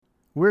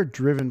We're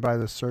driven by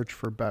the search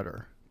for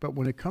better, but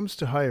when it comes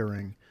to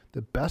hiring,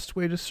 the best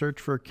way to search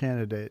for a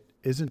candidate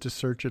isn't to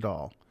search at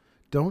all.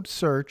 Don't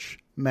search,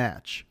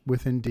 match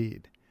with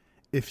Indeed.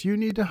 If you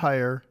need to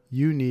hire,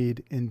 you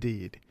need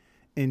Indeed.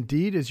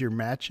 Indeed is your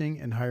matching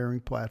and hiring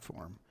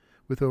platform.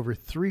 With over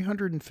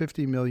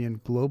 350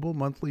 million global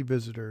monthly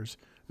visitors,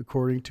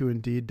 according to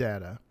Indeed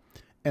data,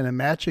 and a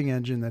matching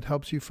engine that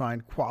helps you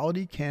find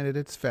quality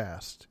candidates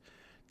fast.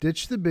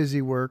 Ditch the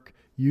busy work.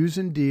 Use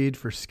Indeed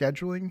for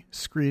scheduling,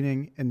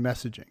 screening, and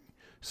messaging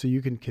so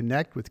you can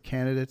connect with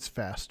candidates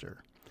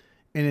faster.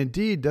 And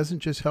Indeed doesn't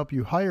just help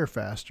you hire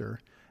faster.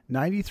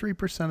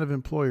 93% of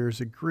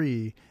employers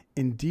agree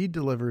Indeed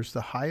delivers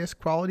the highest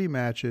quality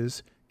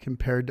matches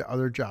compared to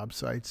other job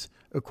sites,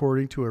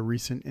 according to a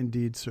recent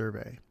Indeed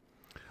survey.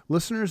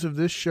 Listeners of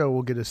this show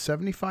will get a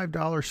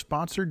 $75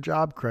 sponsored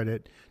job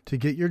credit to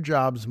get your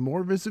jobs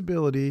more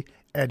visibility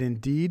at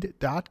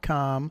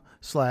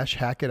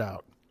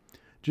Indeed.com/hackitout.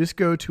 Just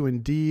go to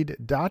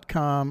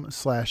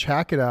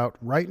Indeed.com/hackitout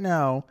right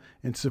now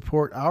and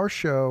support our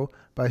show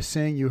by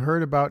saying you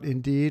heard about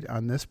Indeed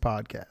on this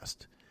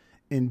podcast.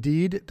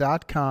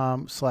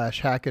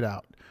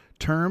 Indeed.com/hackitout.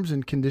 Terms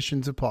and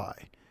conditions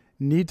apply.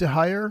 Need to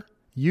hire?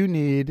 You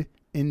need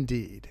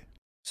Indeed.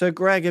 So,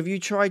 Greg, have you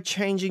tried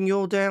changing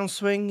your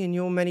downswing in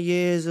your many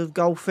years of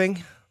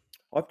golfing?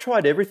 I've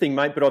tried everything,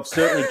 mate, but I've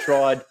certainly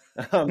tried.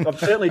 I've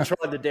certainly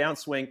tried the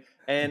downswing,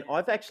 and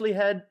I've actually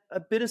had a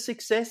bit of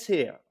success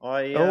here.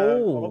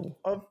 You're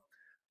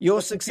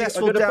a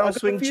successful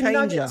downswing changer.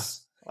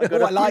 Nuggets. I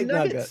like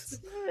nuggets.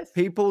 Yes.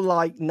 People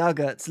like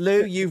nuggets.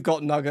 Lou, you've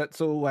got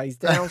nuggets always.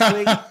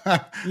 Downswing,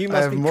 you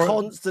must be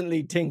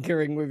constantly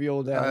tinkering with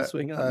your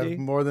downswing, aren't you?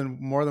 More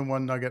than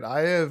one nugget.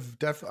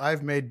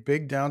 I've made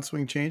big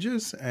downswing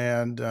changes,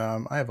 and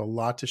I have a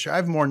lot to share. I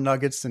have more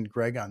nuggets than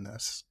Greg on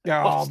this.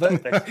 Oh,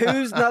 but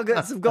whose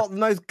nuggets have got the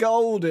most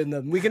gold in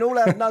them? We can all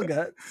have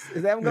nuggets.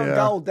 If they haven't got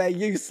gold, they're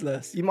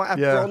useless. You might have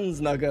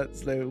bronze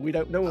nuggets, Lou.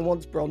 No one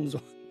wants bronze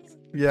ones.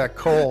 Yeah,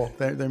 coal.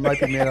 They might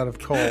be made out of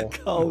coal.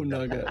 Coal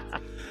nuggets.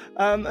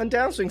 And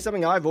downswing,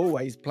 something I've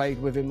always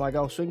played with in my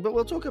golf swing, but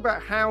we'll talk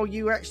about how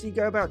you actually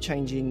go about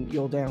changing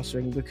your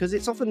downswing, because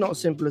it's often not as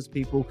simple as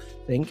people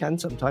think,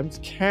 and sometimes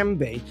can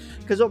be.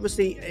 Because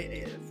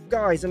obviously,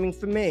 guys, I mean,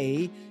 for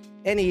me,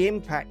 any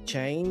impact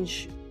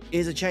change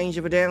is a change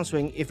of a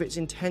downswing if it's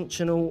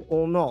intentional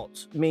or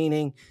not.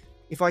 Meaning,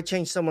 if I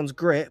change someone's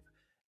grip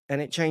and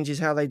it changes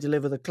how they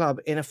deliver the club,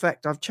 in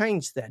effect, I've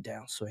changed their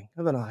downswing,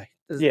 haven't I?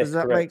 Does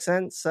that make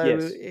sense? So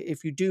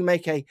if you do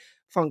make a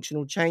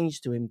functional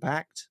change to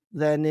impact,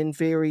 then in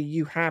theory,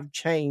 you have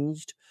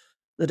changed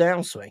the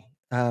downswing,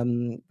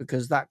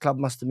 because that club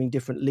must have been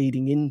different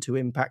leading into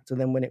impact to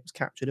then when it was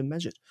captured and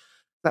measured.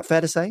 Is that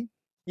fair to say?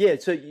 Yeah,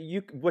 so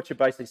what you're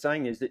basically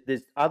saying is that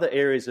there's other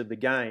areas of the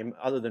game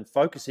other than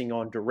focusing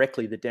on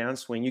directly the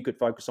downswing. You could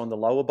focus on the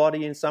lower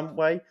body in some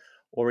way,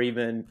 or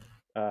even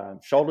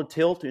shoulder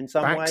tilt in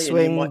some way.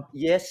 Backswing.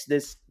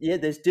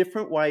 There's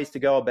different ways to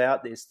go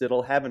about this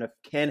that'll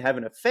can have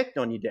an effect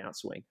on your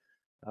downswing.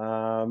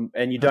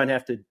 And you don't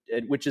have to,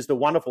 which is the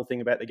wonderful thing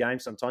about the game.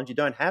 Sometimes you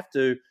don't have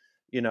to,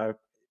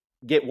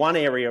 get one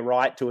area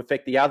right to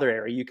affect the other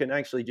area. You can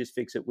actually just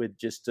fix it with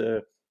just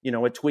a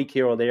tweak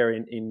here or there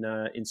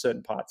in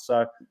certain parts.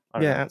 So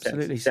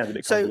absolutely. Sounds a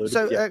bit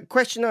convoluted.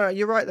 Question.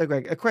 You're right there,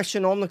 Greg. A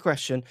question on the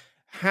question.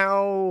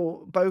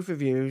 How both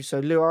of you?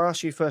 So Lou, I'll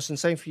ask you first, and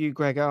same for you,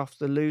 Greg,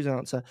 after Lou's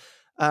answer.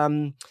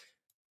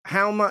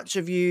 How much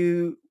of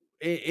you,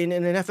 in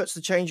an effort to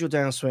change your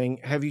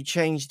downswing, have you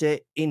changed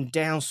it in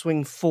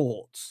downswing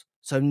thoughts?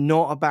 So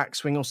not a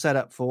backswing or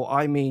setup thought.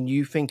 I mean,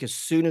 you think as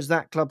soon as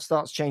that club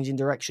starts changing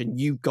direction,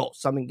 you've got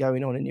something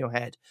going on in your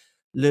head.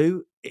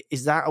 Lou,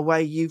 is that a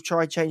way you've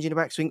tried changing the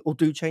backswing, or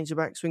do change the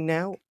backswing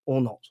now,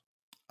 or not?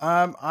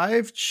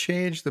 I've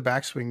changed the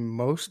backswing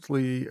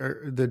mostly,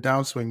 or the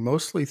downswing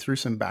mostly through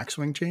some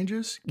backswing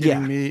changes,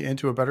 getting me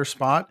into a better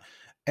spot.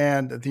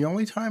 And the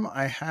only time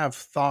I have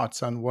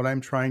thoughts on what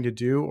I'm trying to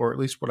do, or at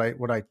least what I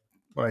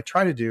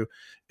try to do,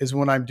 is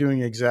when I'm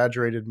doing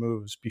exaggerated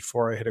moves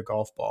before I hit a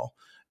golf ball.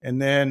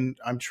 And then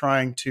I'm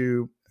trying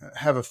to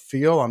have a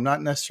feel. I'm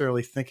not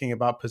necessarily thinking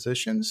about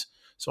positions.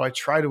 So I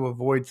try to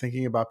avoid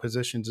thinking about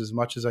positions as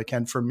much as I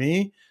can. For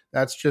me,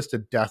 that's just a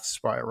death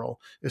spiral.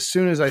 As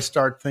soon as I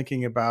start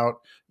thinking about,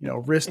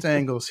 wrist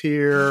angles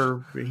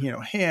here,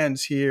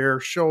 hands here,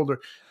 shoulder,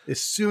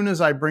 as soon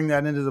as I bring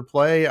that into the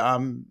play,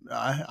 I'm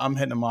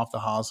hitting them off the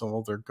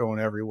hosel. They're going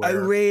everywhere.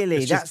 Oh,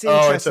 really? That's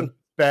interesting. It's a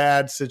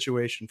bad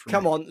situation for me.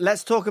 Come on,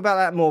 let's talk about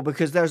that more,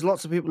 because there's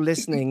lots of people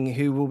listening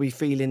who will be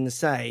feeling the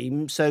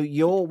same. So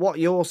what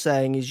you're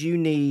saying is you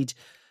need,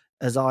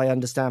 as I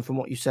understand from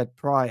what you said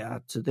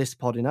prior to this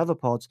pod in other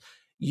pods,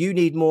 you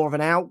need more of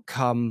an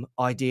outcome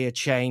idea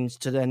change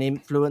to then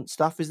influence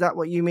stuff. Is that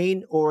what you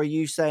mean? Or are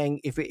you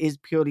saying if it is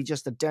purely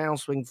just a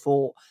downswing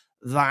thought,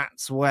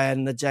 that's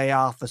when the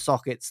JR for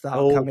sockets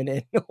start coming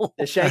in?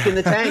 The shank in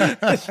the tank.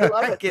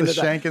 The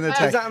shank in the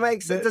tank.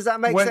 Does that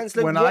make sense?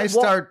 When I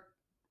start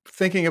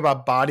thinking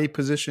about body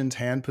positions,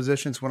 hand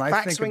positions, when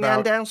I think about backswing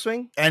and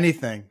downswing,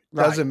 anything,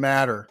 doesn't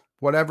matter.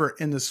 whatever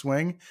in the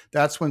swing,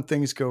 that's when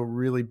things go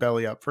really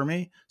belly up for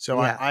me. So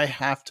I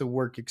have to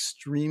work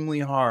extremely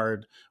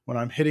hard when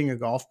I'm hitting a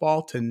golf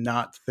ball to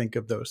not think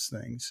of those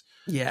things.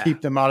 Yeah.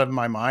 Keep them out of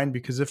my mind,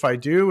 because if I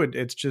do,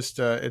 it's just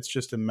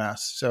a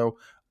mess. So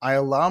I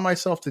allow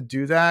myself to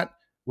do that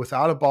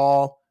without a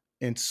ball,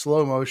 in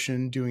slow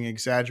motion, doing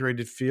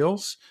exaggerated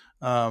feels.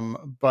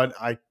 But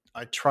I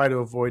try to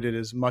avoid it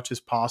as much as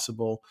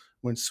possible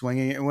when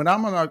swinging. And when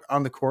I'm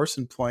on the course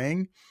and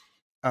playing,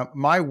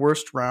 my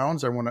worst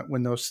rounds are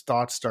when those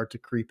thoughts start to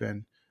creep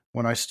in.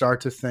 When I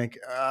start to think,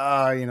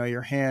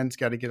 your hands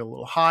got to get a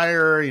little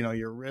higher,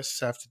 your wrists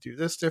have to do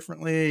this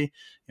differently,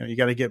 you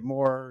got to get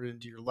more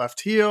into your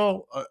left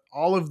heel.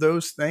 All of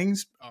those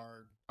things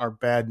are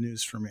bad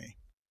news for me.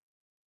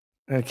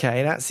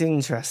 Okay, that's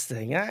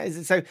interesting.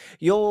 So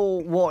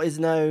you're what is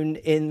known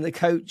in the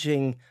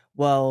coaching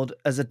world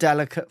as a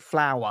delicate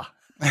flower.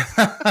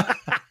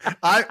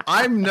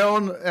 I'm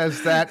known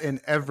as that in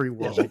every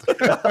world,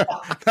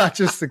 not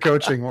just the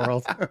coaching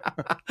world.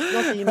 Not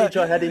the image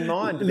I had in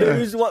mind. He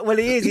is.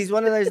 He's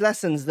one of those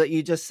lessons that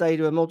you just say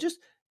to him, well, just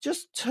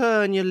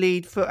turn your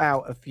lead foot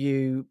out a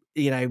few,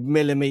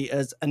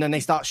 millimeters, and then they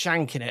start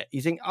shanking it.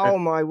 You think, oh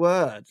my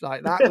word,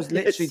 like that was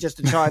literally just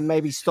to try and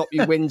maybe stop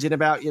you whinging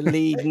about your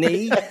lead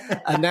knee,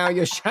 and now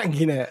you're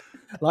shanking it.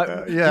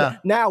 Like,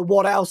 now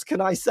what else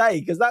can I say?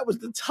 Because that was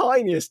the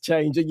tiniest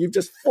change, and you've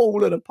just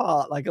fallen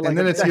apart. And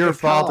then it's your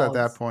fault at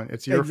that point.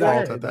 It's your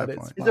fault at that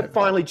point. It's a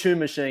finely tuned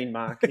machine,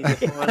 Mark.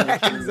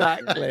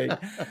 Exactly.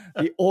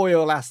 The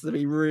oil has to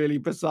be really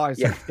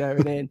precise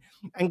going in.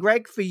 And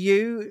Greg, for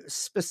you,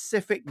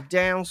 specific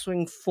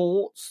downswing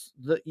thoughts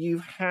that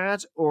you've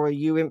had, or are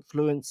you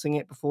influencing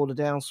it before the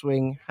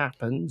downswing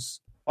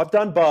happens? I've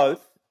done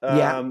both.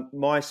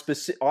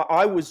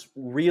 I was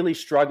really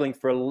struggling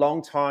for a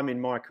long time in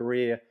my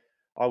career.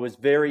 I was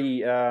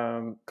very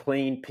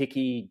clean,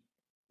 picky,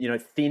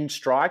 thin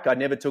strike. I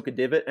never took a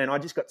divot, and I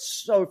just got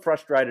so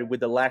frustrated with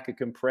the lack of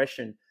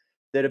compression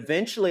that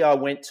eventually I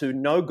went to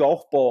no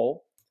golf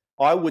ball.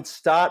 I would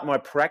start my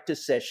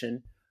practice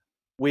session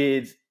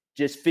with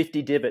just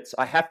 50 divots.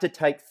 I have to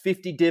take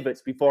 50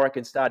 divots before I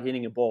can start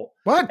hitting a ball.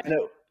 What?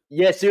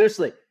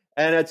 Seriously.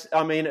 And it's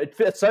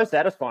so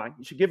satisfying.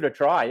 You should give it a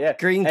try. Yeah.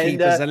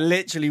 Greenkeepers are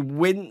literally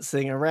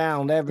wincing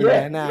around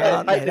everywhere now,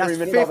 aren't they? That's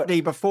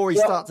 50 before he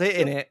starts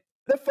hitting it.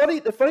 The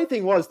funny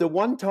thing was, the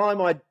one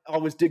time I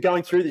was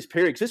going through this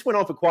period, because this went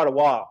on for quite a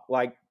while,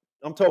 like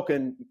I'm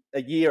talking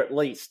a year at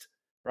least,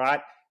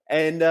 right?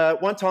 And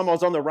one time I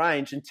was on the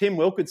range, and Tim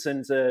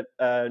Wilkinson's a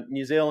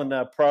New Zealand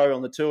pro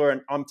on the tour,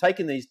 and I'm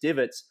taking these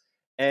divots,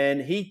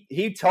 and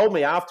he told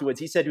me afterwards,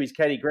 he said to his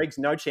caddy, Greg's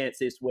no chance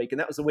this week, and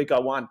that was the week I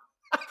won.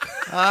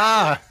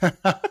 I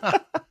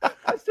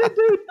said,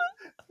 dude,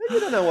 you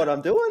don't know what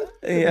I'm doing.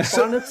 Yeah.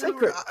 So, a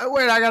secret.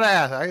 Wait, I gotta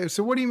ask.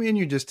 So, what do you mean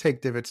you just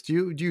take divots?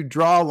 Do you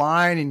draw a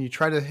line and you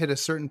try to hit a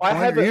certain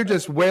point, or you're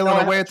just wailing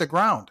away at the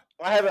ground?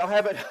 I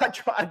have it.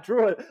 I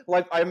drew it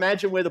like I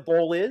imagine where the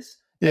ball is,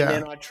 and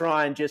then I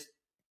try and just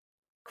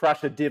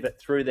crush a divot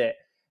through there.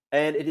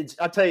 And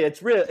I tell you,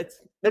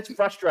 it's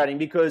frustrating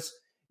because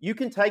you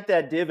can take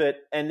that divot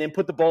and then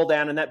put the ball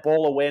down, and that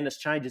ball awareness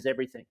changes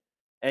everything.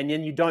 And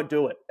then you don't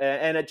do it.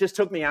 And it just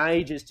took me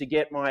ages to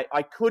get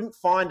I couldn't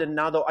find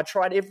another. I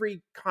tried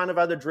every kind of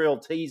other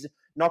drill,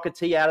 knock a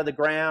tee out of the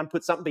ground,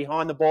 put something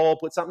behind the ball,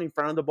 put something in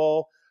front of the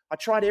ball. I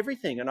tried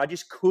everything, and I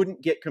just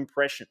couldn't get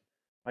compression.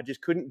 I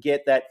just couldn't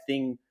get that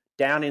thing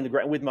down in the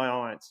ground with my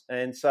irons.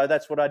 And so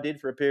that's what I did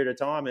for a period of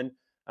time. And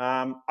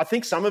I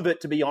think some of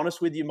it, to be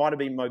honest with you, might have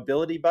been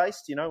mobility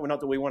based. We're not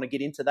that we want to get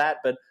into that,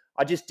 but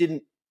I just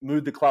didn't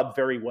move the club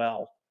very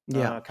well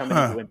coming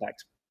into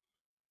impact.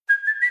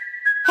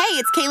 Hey,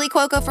 it's Kaylee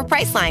Cuoco for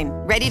Priceline.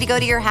 Ready to go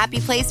to your happy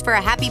place for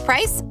a happy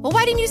price? Well,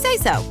 why didn't you say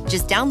so?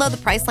 Just download the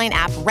Priceline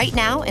app right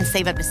now and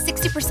save up to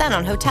 60%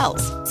 on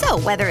hotels. So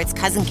whether it's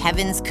Cousin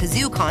Kevin's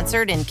Kazoo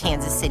Concert in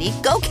Kansas City,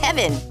 go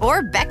Kevin,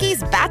 or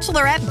Becky's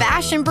Bachelorette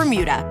Bash in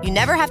Bermuda, you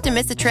never have to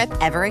miss a trip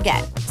ever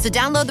again. So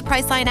download the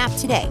Priceline app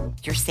today.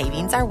 Your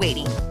savings are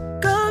waiting.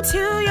 Go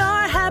to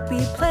your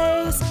happy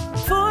place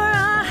for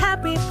a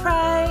happy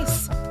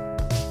price.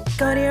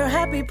 Go to your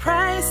happy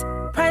price,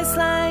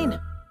 Priceline.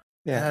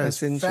 Yeah,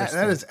 that's interesting.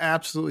 That is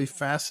absolutely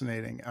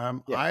fascinating.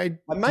 I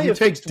may have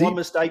fixed one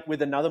mistake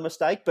with another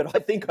mistake, but I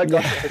think I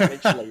got it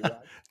eventually. Right?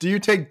 Do you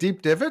take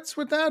deep divots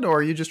with that, or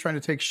are you just trying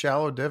to take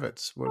shallow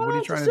divots? What are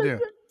you trying to do?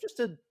 Just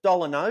a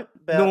dollar note,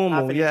 about normal,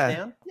 half an inch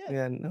down.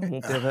 Yeah,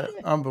 normal divot.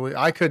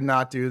 Unbelievable. I could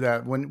not do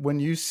that. When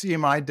you see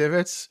my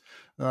divots,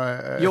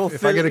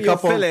 if I get a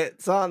couple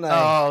fillets, aren't they?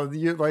 Oh,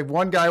 like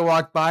one guy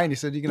walked by and he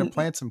said, "You're going to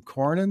plant some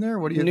corn in there?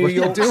 What are you New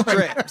York doing?"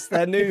 Strips.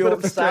 They're New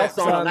York strips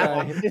on that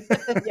one.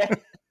 Yeah.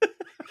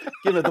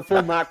 Give it the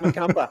full Mark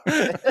McCumber.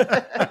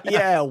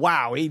 Yeah,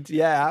 wow.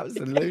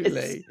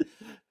 Absolutely.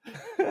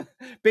 Yes.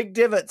 Big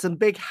divots and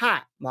big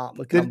hat, Mark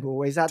McCumber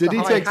always had the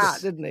high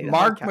hat, didn't he?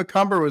 Mark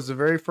McCumber was the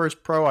very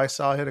first pro I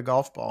saw hit a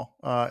golf ball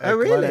at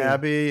Glen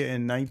Abbey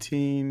in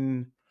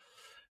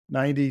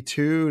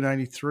 92,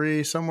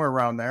 93, somewhere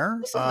around there.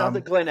 That's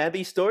another Glen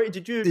Abbey story.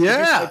 Did you?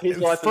 Yeah, did you take his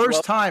life as first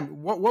well? time.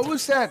 What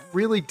was that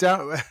really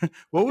down?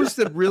 What was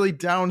the really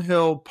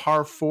downhill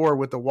par 4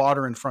 with the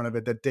water in front of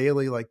it that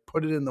Daly like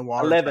put it in the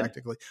water 11.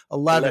 practically?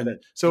 11.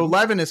 So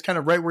 11 is kind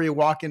of right where you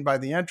walk in by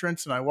the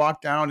entrance, and I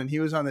walked down, and he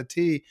was on the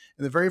tee,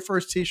 and the very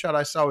first tee shot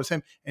I saw was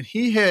him, and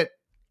he hit.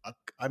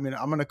 I'm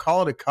going to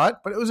call it a cut,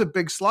 but it was a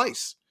big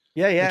slice.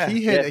 Yeah. Like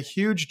he hit a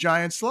huge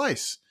giant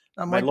slice.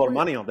 I'm Made like, a lot of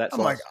money on that.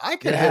 I'm like, I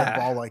can hit a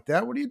ball like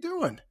that. What are you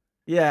doing?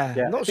 Yeah.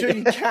 Not sure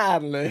you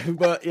can, Lou,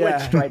 but yeah.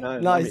 Went straight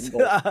home. Nice.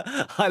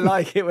 I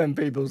like it when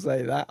people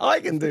say that. I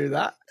can do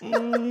that.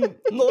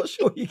 Not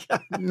sure you can.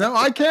 No,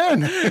 I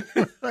can.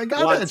 I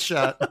got that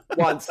shot.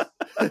 Once.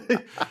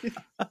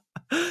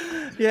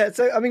 Yeah,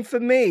 so I mean, for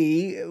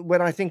me,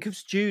 when I think of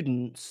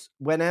students,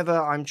 whenever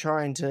I'm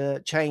trying to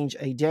change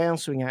a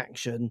downswing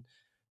action,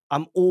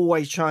 I'm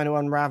always trying to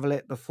unravel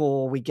it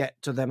before we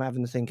get to them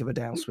having to think of a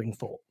downswing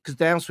fault. Because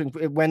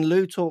downswing, when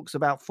Lou talks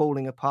about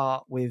falling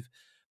apart with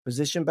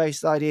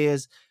position-based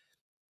ideas,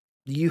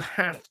 you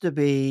have to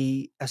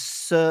be a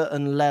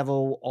certain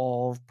level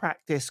of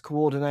practice,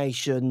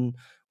 coordination,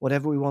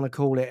 whatever we want to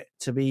call it,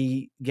 to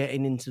be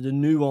getting into the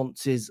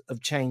nuances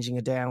of changing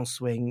a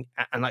downswing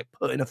and like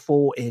putting a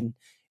thought in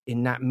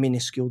that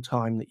minuscule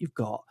time that you've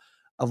got.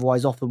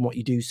 Otherwise, often what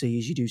you do see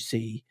is you do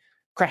see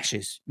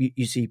crashes.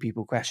 You see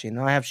people crashing.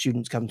 I have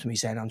students come to me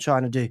saying, I'm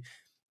trying to do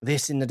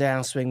this in the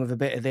downswing with a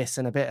bit of this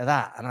and a bit of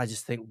that. And I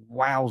just think,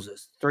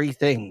 wowzers, 3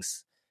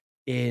 things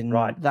in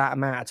that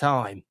amount of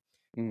time.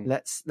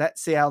 Let's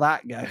see how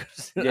that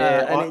goes.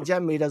 Yeah, and it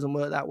generally doesn't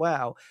work that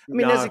well. I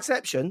mean, there's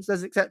exceptions.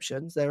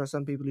 There are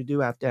some people who do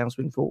have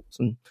downswing faults,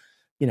 and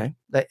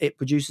it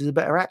produces a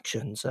better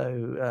action.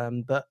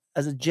 So, but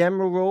as a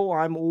general rule,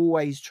 I'm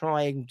always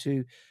trying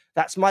to.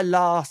 That's my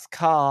last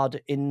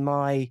card in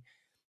my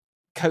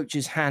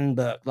coach's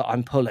handbook that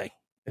I'm pulling,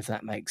 if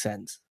that makes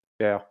sense.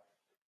 Yeah.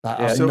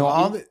 So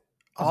all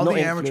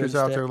the amateurs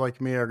out there like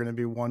me are going to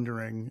be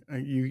wondering.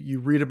 You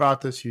read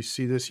about this, you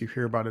see this, you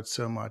hear about it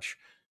so much.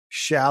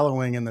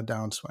 Shallowing in the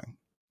downswing.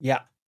 Yeah.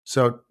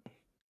 So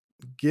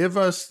give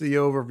us the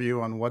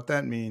overview on what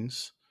that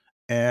means,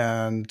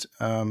 and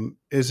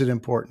is it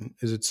important?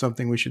 Is it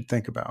something we should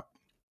think about?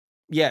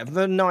 Yeah,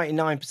 for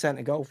 99%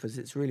 of golfers,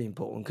 it's really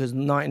important, because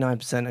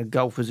 99% of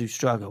golfers who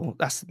struggle,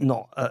 that's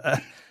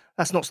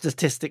not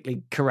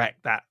statistically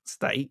correct, that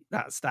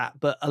stat,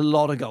 but a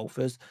lot of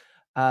golfers,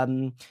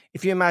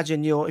 if you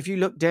imagine if you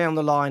look down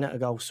the line at a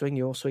golf swing,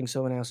 your swing,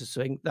 someone else's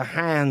swing, the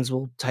hands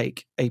will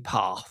take a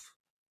path.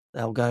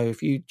 They'll go,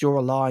 if you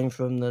draw a line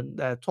from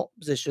their top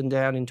position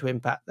down into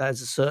impact,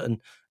 there's a certain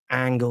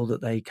angle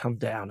that they come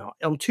down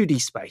on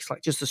 2D space,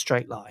 like just a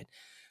straight line.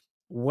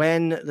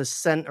 When the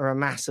center of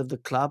mass of the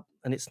club,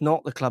 and it's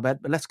not the club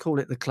head, but let's call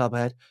it the club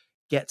head,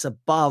 gets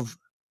above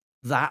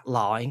that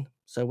line,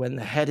 so when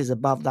the head is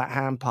above that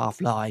hand path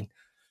line,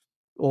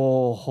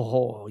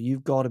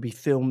 you've got to be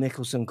Phil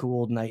Mickelson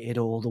coordinated,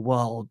 or the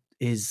world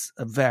is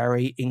a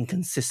very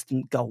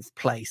inconsistent golf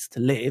place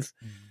to live.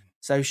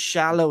 So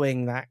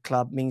shallowing that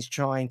club means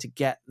trying to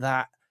get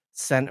that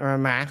center of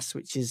mass,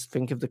 which is,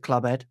 think of the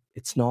club head.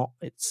 It's not.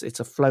 It's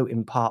a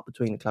floating part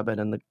between the club head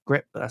and the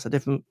grip, but that's a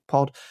different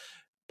pod.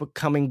 But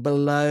coming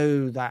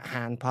below that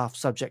hand path,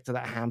 subject to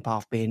that hand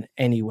path being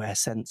anywhere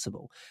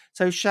sensible.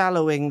 So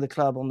shallowing the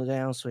club on the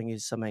downswing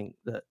is something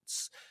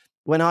that's,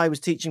 when I was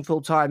teaching full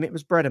time, it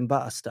was bread and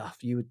butter stuff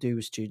you would do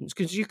with students,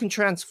 because you can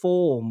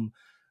transform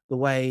the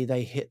way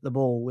they hit the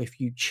ball if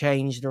you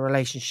change the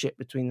relationship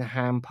between the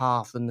hand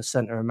path and the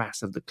center of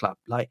mass of the club,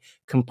 like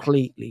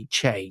completely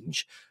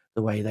change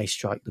the way they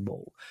strike the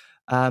ball.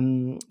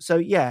 So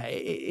yeah,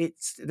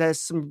 there's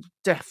some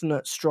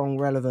definite strong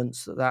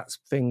relevance that's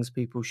things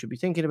people should be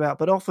thinking about.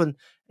 But often,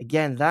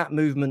 again, that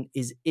movement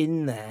is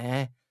in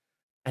there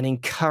and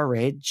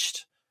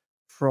encouraged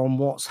from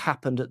what's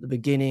happened at the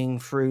beginning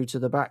through to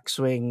the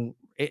backswing.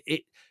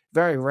 It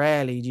very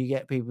rarely do you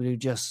get people who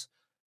just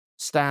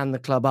stand the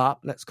club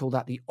up, let's call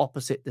that the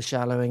opposite to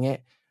shallowing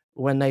it,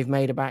 when they've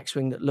made a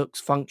backswing that looks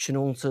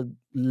functional to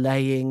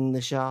laying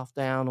the shaft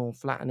down or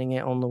flattening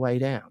it on the way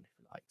down.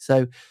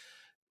 So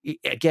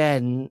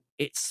again,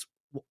 it's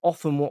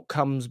often what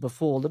comes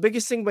before. The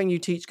biggest thing when you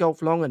teach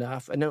golf long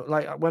enough, and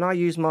like when I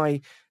use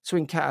my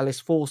Swing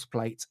Catalyst force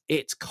plates,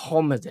 it's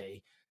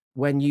comedy.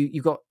 When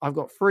I've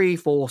got 3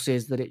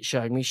 forces that it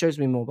showed me. It shows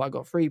me more, but I've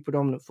got 3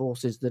 predominant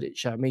forces that it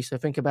showed me. So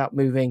think about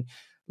moving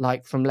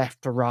like from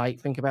left to right,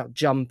 think about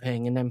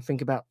jumping, and then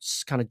think about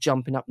kind of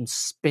jumping up and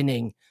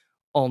spinning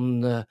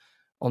on the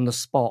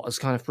spot as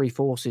kind of 3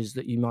 forces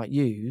that you might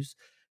use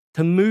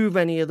to move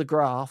any of the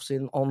graphs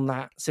on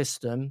that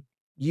system.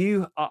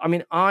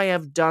 I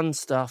have done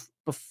stuff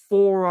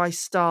before I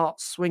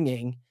start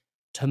swinging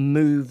to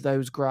move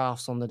those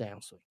graphs on the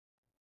downswing.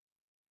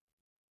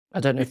 I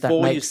don't know if that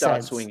makes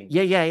sense. Before you start swinging.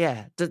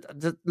 Yeah.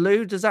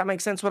 Lou, does that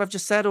make sense what I've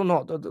just said or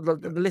not?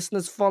 The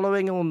listeners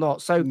following or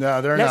not? So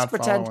no, they're not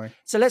following.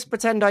 So let's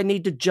pretend I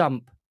need to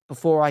jump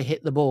before I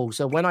hit the ball.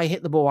 So when I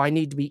hit the ball, I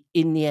need to be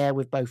in the air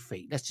with both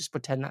feet. Let's just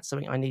pretend that's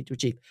something I need to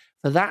achieve.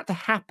 For that to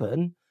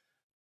happen,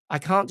 I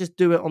can't just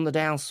do it on the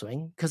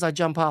downswing because I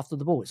jump after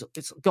the ball.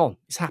 It's gone.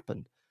 It's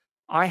happened.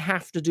 I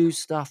have to do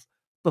stuff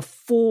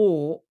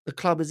before the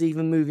club is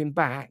even moving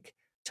back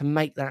to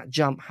make that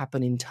jump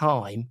happen in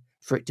time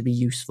for it to be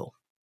useful.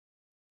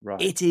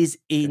 Right. It is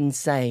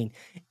insane.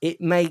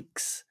 It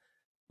makes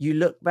you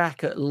look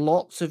back at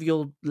lots of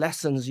your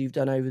lessons you've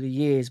done over the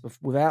years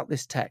without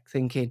this tech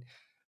thinking,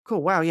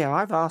 cool, wow, yeah,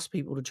 I've asked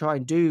people to try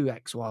and do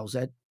X, Y, or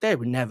Z. They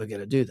were never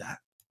going to do that.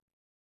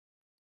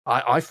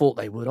 I thought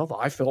they would have.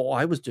 I thought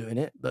I was doing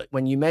it. But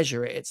when you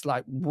measure it, it's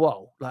like,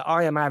 whoa, like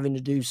I am having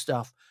to do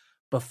stuff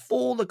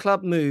before the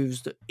club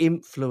moves to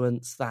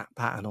influence that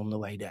pattern on the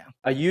way down.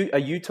 Are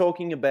you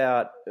talking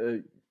about...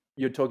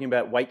 you're talking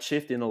about weight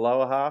shift in the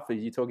lower half? Are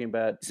you talking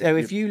about... So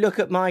if you look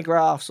at my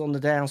graphs on the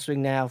downswing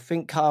now,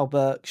 think Kyle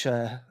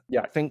Berkshire,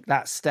 think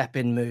that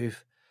step-in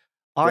move.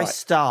 I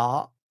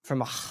start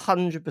from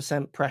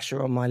 100%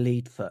 pressure on my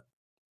lead foot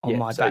on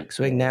my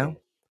backswing now.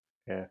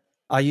 Yeah.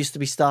 I used to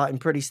be starting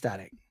pretty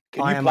static.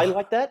 Can you play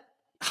like that?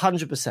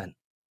 100%.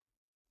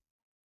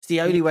 It's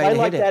the only way to hit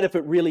hit like it. that if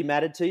it really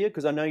mattered to you?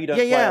 Because I know you don't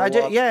play I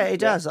do. lot. Yeah, it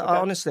does. Okay.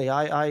 Honestly,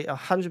 I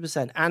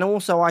 100%. And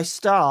also I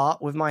start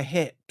with my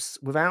hips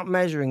without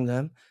measuring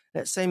them.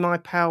 Let's say my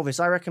pelvis,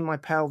 I reckon my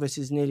pelvis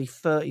is nearly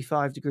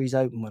 35 degrees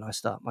open when I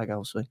start my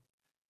golf swing.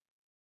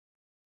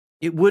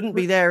 It wouldn't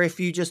be there if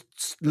you just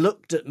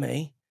looked at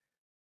me.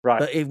 Right.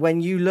 But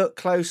when you look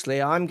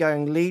closely, I'm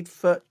going lead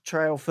foot,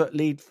 trail foot,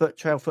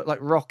 like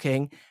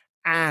rocking.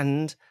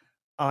 And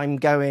I'm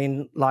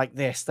going like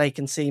this. They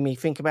can see me.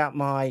 Think about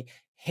my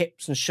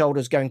hips and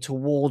shoulders going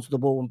towards the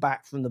ball and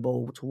back from the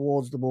ball,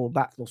 towards the ball,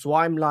 back from the ball. So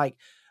I'm like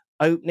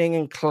opening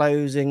and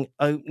closing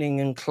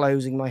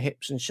my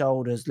hips and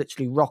shoulders,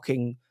 literally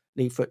rocking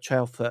lead foot,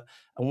 trail foot.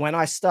 And when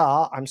I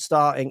start, I'm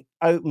starting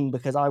open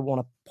because I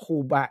want to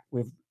pull back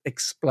with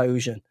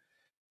explosion.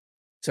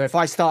 So if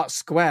I start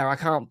square, I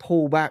can't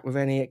pull back with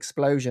any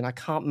explosion. I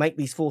can't make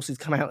these forces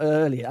come out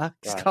earlier.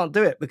 Just can't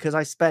do it because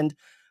I spend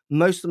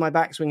most of my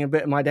backswing and a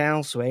bit of my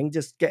downswing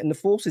just getting the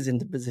forces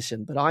into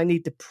position. But I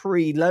need to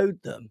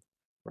preload them.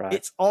 Right.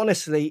 It's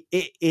honestly,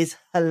 it is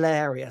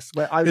hilarious.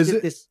 Where I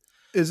did this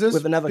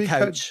with another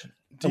coach.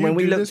 And when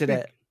we looked at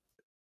it.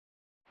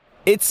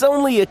 It's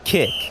only a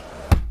kick.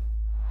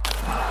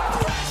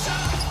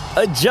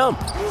 A jump.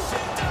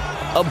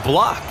 A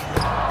block.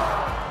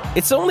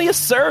 It's only a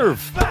serve.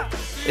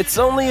 It's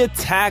only a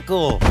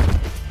tackle,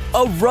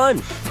 a run.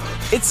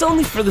 It's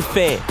only for the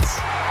fans.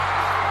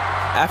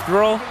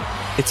 After all,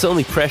 it's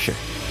only pressure.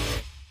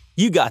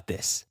 You got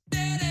this.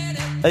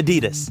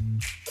 Adidas.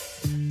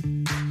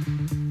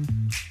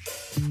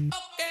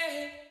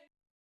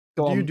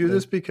 Do you do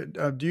this because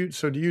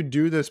do you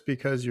do this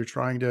because you're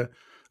trying to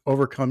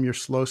overcome your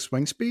slow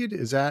swing speed?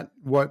 Is that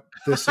what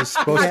this is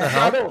supposed to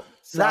help?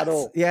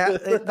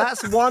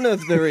 That's one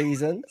of the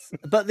reasons.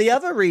 But the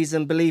other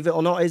reason, believe it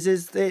or not, is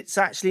it's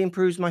actually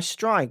improves my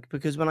strike,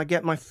 because when I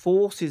get my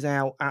forces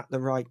out at the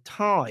right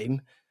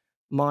time,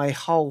 my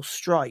whole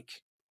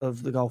strike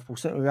of the golf ball,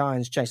 certainly with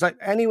irons, change. Like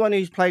anyone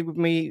who's played with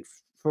me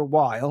for a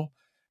while,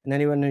 and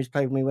anyone who's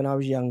played with me when I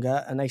was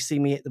younger, and they see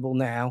me hit the ball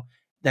now,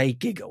 they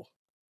giggle.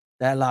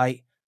 They're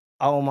like,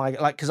 "Oh my!"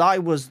 Like, because I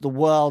was the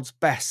world's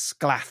best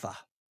sclaffer.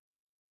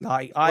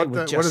 Like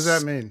what does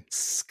that mean?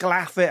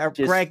 Sclaff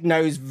it. Greg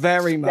knows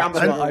very much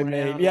what I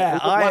mean. Yeah,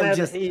 I'm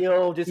just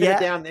heel, just hit it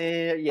down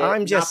there. Yeah,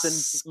 I'm just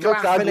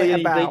sclaffing it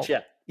about.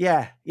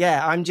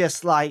 Yeah. I'm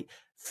just like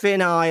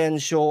thin iron,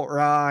 short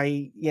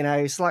right.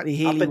 Slightly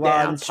heely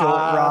one, short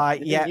right.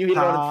 Yeah, you hit it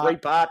on a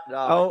 3-putt.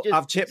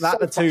 I've chipped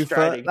that to 2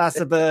 foot. That's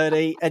a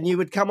birdie, and you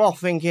would come off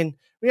thinking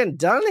we hadn't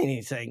done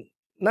anything.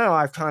 No,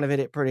 I've kind of hit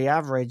it pretty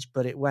average,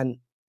 but it went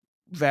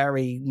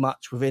very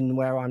much within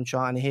where I'm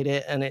trying to hit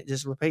it, and it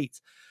just repeats.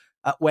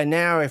 Where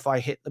now, if I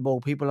hit the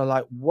ball, people are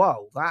like,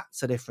 whoa,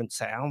 that's a different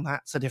sound.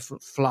 That's a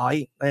different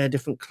flight. They're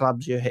different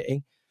clubs you're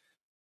hitting.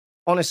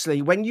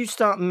 Honestly, when you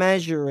start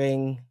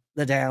measuring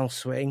the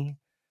downswing,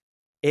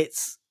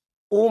 it's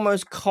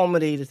almost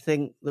comedy to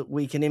think that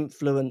we can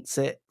influence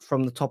it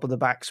from the top of the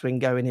backswing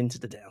going into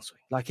the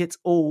downswing. Like, it's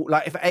all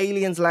like if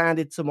aliens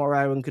landed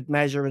tomorrow and could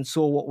measure and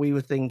saw what we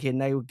were thinking,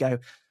 they would go,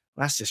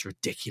 that's just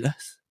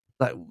ridiculous.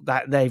 Like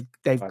that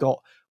they've got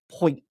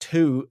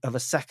 0.2 of a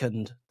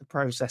second to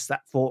process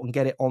that thought and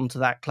get it onto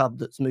that club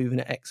that's moving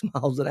at X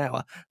miles an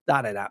hour.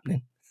 That ain't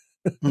happening.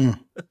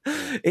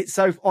 It's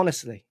so,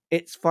 honestly,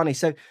 it's funny.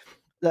 So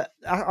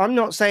I'm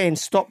not saying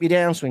stop your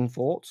downswing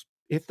thoughts.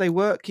 If they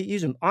work, keep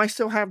using them. I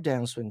still have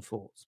downswing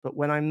thoughts, but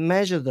when I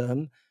measure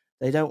them,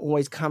 they don't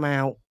always come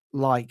out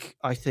like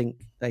I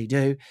think they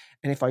do.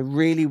 And if I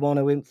really want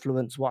to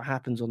influence what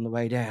happens on the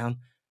way down,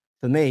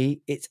 for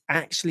me, it's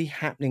actually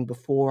happening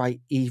before I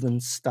even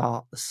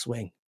start the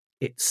swing.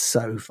 It's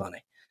so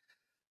funny.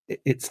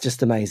 It's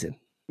just amazing.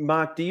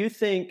 Mark, do you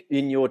think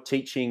in your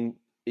teaching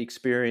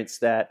experience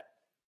that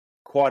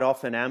quite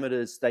often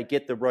amateurs, they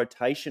get the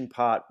rotation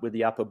part with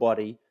the upper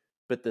body,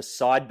 but the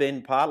side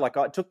bend part, like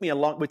it took me a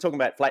long, we're talking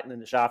about flattening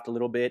the shaft a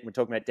little bit, and we're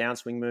talking about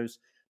downswing moves.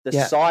 The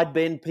side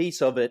bend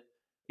piece of it,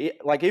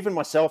 like even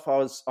myself,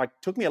 it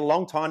took me a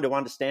long time to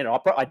understand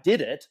it. I did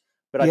it,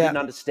 but I didn't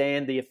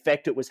understand the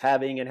effect it was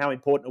having and how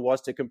important it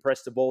was to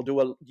compress the ball.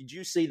 Did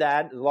you see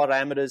that? A lot of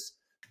amateurs,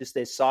 just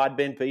their side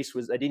bend piece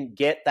they didn't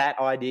get that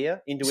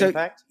idea into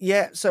impact.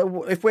 Yeah.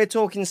 So if we're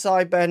talking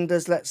side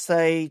benders, let's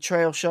say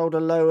trail shoulder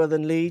lower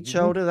than lead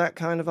shoulder, that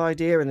kind of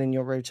idea, and then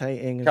you're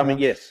rotating.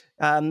 Yes.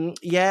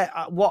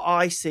 What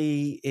I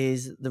see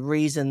is the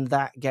reason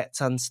that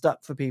gets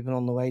unstuck for people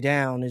on the way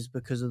down is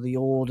because of the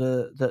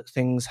order that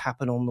things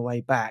happen on the way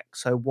back.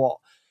 So what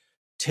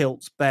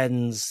tilts,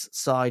 bends,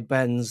 side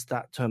bends,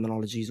 that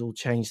terminology's all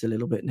changed a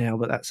little bit now,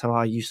 but that's how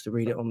I used to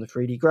read it on the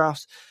 3D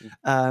graphs.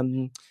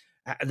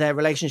 Their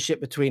relationship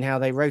between how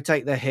they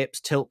rotate their hips,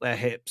 tilt their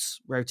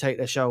hips, rotate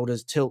their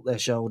shoulders, tilt their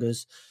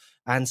shoulders,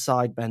 and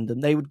side bend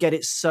them. They would get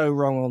it so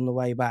wrong on the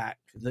way back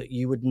that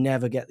you would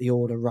never get the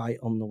order right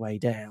on the way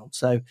down.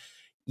 So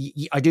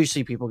I do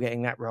see people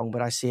getting that wrong,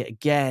 but I see it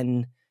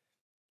again.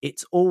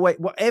 It's always,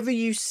 whatever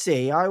you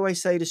see, I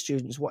always say to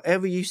students,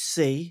 whatever you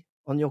see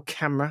on your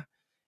camera,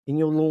 in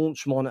your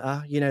launch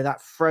monitor,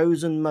 that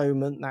frozen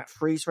moment, that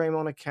freeze frame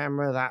on a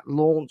camera, that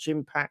launch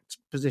impact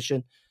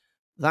position,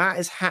 that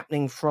is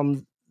happening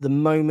from the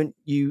moment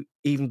you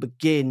even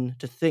begin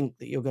to think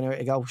that you're going to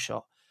hit a golf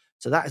shot.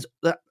 So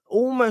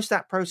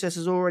that process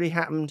has already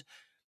happened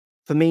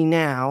for me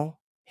now,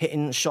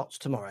 hitting shots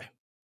tomorrow.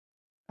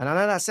 And I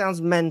know that sounds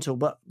mental,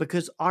 but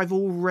because I've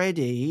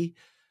already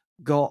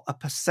got a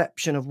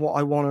perception of what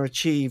I want to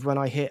achieve when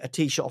I hit a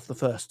tee shot off the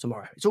first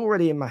tomorrow. It's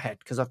already in my head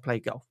because I've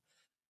played golf.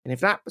 And if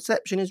that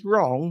perception is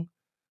wrong,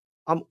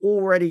 I'm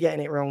already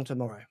getting it wrong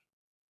tomorrow.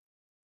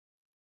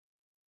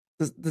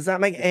 Does that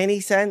make any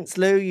sense,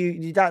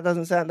 Lou? That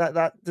doesn't sound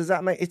that. Does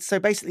that make it? So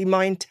basically,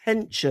 my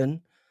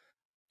intention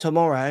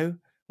tomorrow,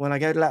 when I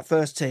go to that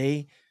first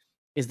tee,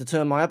 is to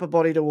turn my upper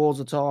body towards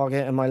the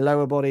target and my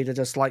lower body to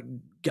just like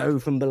go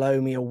from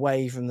below me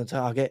away from the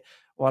target,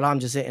 while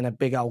I'm just hitting a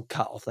big old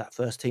cut off that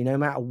first tee. No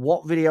matter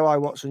what video I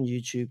watch on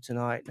YouTube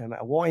tonight, no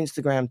matter what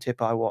Instagram tip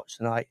I watch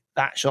tonight,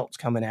 that shot's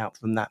coming out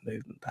from that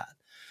movement pattern.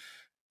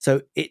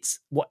 So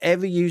it's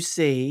whatever you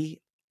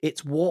see,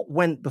 it's what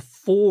went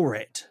before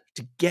it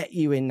to get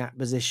you in that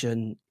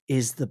position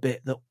is the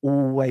bit that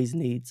always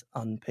needs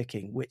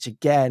unpicking, which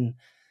again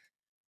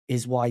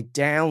is why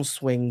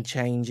downswing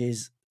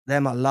changes,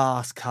 they're my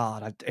last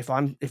card. If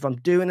I'm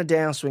doing a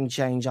downswing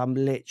change, I'm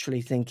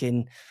literally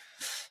thinking,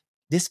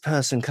 this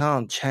person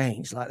can't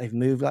change. Like, they've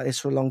moved like this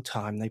for a long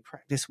time. They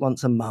practice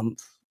once a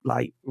month.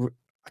 Like,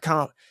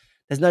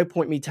 there's no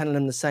point me telling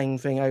them the same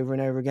thing over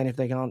and over again if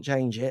they can't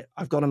change it.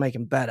 I've got to make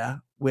them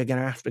better. We're going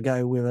to have to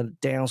go with a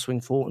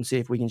downswing thought and see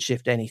if we can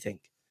shift anything.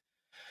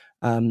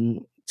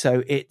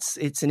 So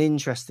it's an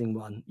interesting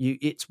one.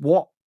 It's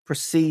what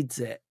precedes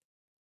it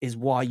is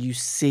why you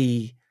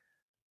see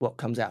what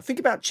comes out. Think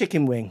about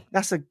chicken wing.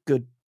 That's a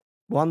good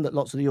one that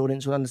lots of the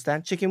audience will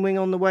understand. Chicken wing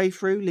on the way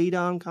through, lead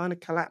arm kind of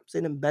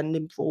collapsing and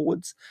bending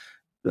forwards.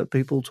 But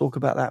people talk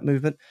about that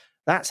movement.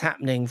 That's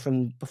happening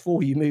from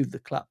before you move the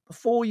club.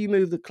 Before you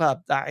move the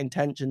club, that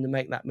intention to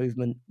make that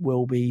movement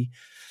will be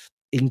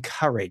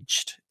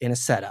encouraged in a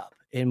setup,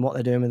 in what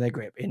they're doing with their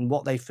grip, in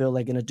what they feel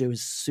they're going to do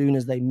as soon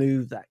as they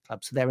move that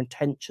club. So their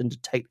intention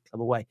to take the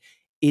club away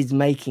is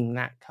making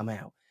that come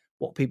out.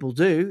 What people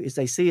do is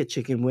they see a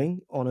chicken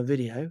wing on a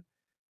video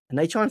and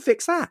they try and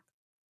fix that.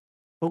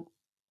 But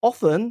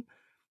often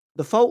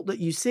the fault that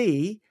you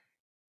see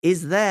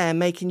is there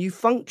making you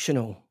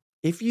functional.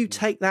 If you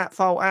take that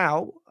fault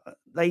out,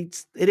 they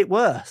did it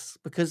worse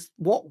because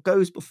what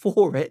goes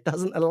before it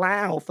doesn't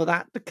allow for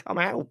that to come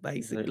out,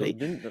 basically.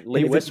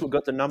 Lee Westwood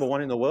got the number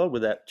one in the world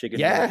with that chicken.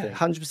 Yeah,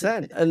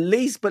 100%. And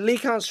Lee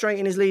can't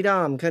straighten his lead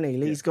arm, can he?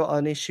 Lee's got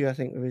an issue, I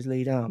think, with his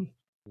lead arm.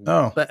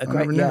 Oh, but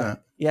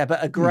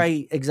a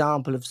great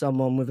example of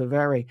someone with a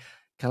very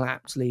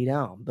collapsed lead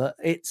arm. But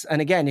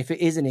and again, if it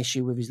is an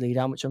issue with his lead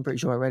arm, which I'm pretty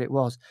sure I read it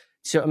was,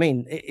 see what I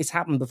mean? It's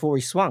happened before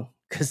he swung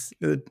because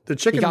the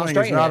chicken wing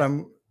is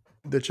not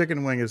the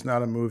chicken wing is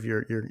not a move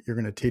you're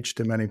going to teach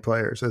to many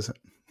players, is it?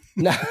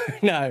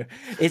 No.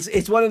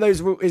 It's one of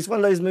those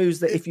moves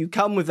that if you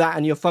come with that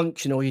and you're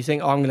functional, you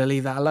think, I'm going to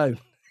leave that alone.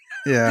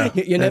 Yeah,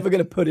 you're never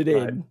going to put it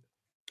in.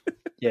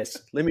 Yes,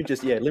 let me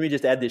just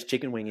add this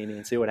chicken wing in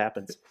and see what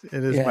happens.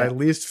 It is my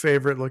least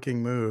favorite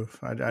looking move.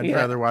 I'd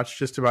rather watch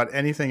just about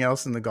anything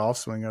else in the golf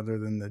swing other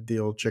than the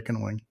old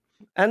chicken wing.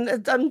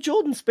 And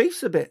Jordan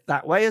Spieth's a bit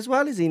that way as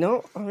well, is he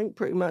not? I think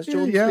pretty much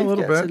Jordan Spieth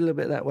gets a little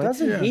bit that way.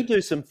 Doesn't he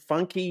do some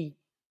funky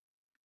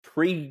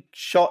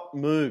pre-shot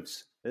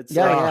moves? It's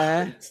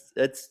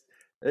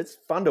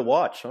fun to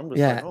watch. I'm just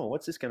like,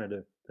 what's this going to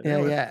do?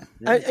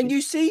 And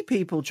you see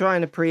people trying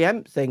to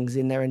preempt things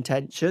in their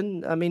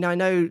intention. I mean, I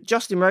know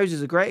Justin Rose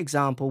is a great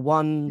example.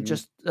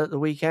 Just at the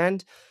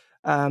weekend.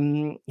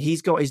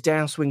 He's got his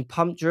downswing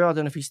pump drill. I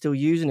don't know if he's still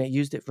using it.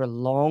 Used it for a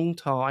long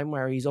time,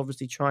 where he's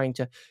obviously trying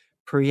to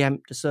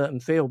preempt a certain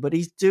field, but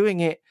he's doing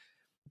it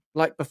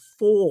like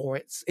before.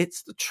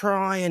 It's the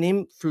try and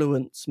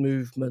influence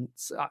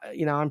movements.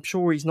 I'm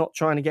sure he's not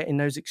trying to get in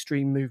those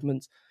extreme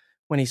movements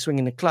when he's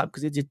swinging the club,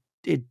 because it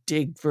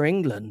dig for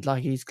England,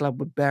 like his club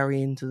would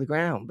bury into the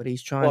ground, but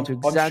he's trying to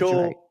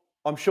exaggerate.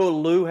 I'm sure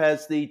Lou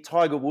has the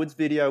Tiger Woods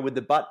video with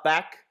the butt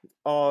back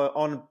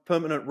on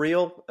permanent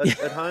reel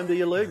at home. Do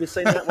you, Lou? Have you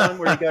seen that one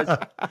where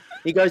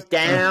he goes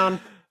down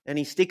and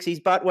he sticks his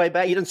butt way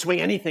back? He doesn't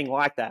swing anything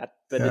like that,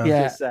 but it's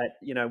just that,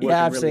 working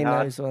I've really seen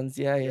hard. those ones.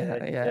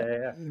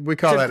 Yeah. We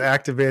call that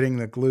activating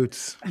the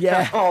glutes.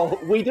 Yeah. Oh,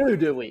 we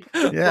do we?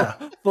 Yeah.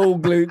 Full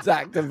glutes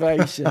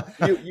activation.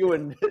 you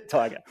and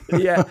Tiger.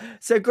 Yeah.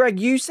 So, Greg,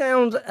 you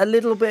sound a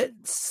little bit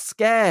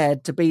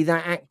scared to be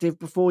that active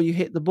before you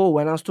hit the ball.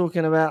 When I was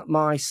talking about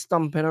my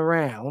stumping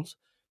around,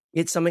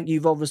 it's something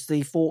you've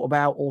obviously thought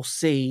about or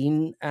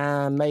seen,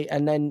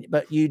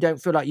 but you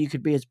don't feel like you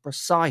could be as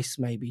precise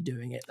maybe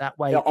doing it that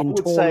way in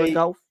tournament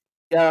golf?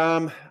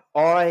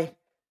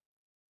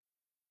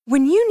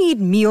 When you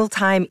need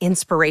mealtime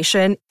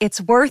inspiration,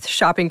 it's worth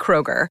shopping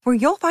Kroger, where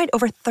you'll find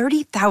over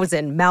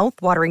 30,000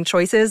 mouth-watering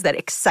choices that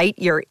excite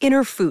your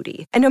inner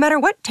foodie. And no matter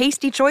what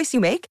tasty choice you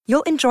make,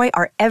 you'll enjoy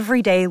our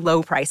everyday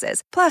low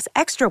prices, plus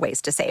extra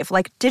ways to save,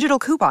 like digital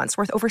coupons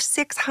worth over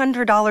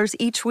 $600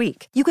 each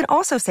week. You can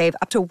also save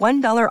up to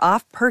 $1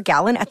 off per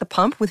gallon at the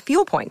pump with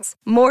fuel points.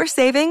 More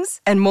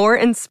savings and more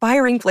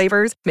inspiring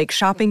flavors make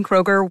shopping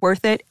Kroger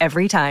worth it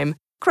every time.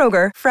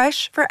 Kroger,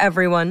 fresh for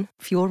everyone.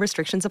 Fuel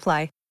restrictions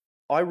apply.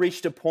 I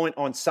reached a point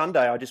on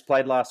Sunday. I just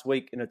played last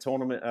week in a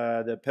tournament,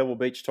 the Pebble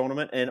Beach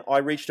tournament, and I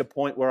reached a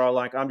point where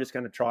I'm just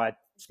going to try and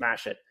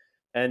smash it.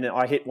 And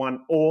I hit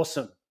one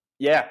awesome.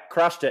 Yeah,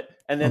 crushed it.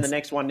 And then the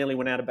next one nearly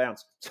went out of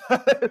bounds.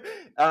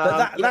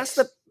 That's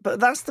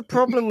the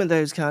problem with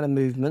those kind of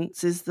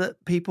movements, is that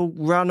people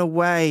run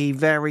away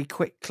very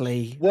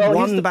quickly. Well,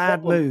 one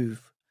bad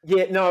move.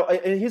 Yeah, no,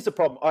 and here's the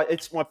problem.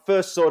 It's my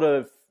first sort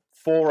of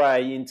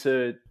foray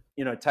into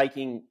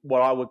taking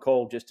what I would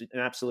call just an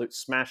absolute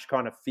smash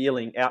kind of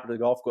feeling out to the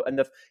golf course.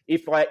 And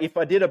if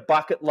I did a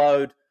bucket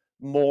load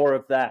more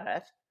of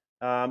that,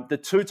 the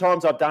two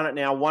times I've done it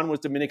now, one was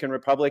Dominican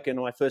Republic, and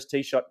my first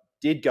tee shot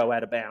did go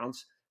out of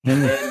bounds,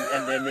 and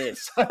then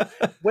this.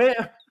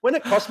 When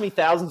it costs me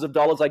thousands of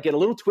dollars, I get a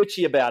little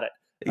twitchy about it.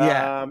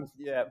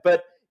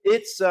 But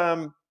it's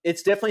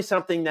definitely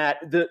something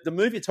that the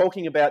move you're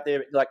talking about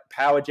there, like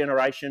power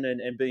generation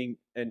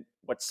and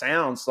what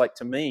sounds like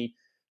to me.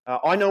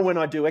 I know when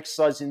I do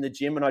exercise in the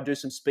gym and I do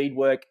some speed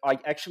work, I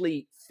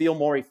actually feel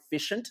more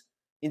efficient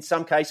in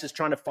some cases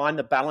trying to find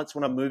the balance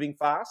when I'm moving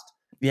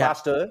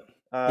faster.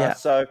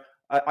 So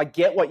I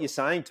get what you're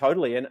saying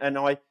totally. And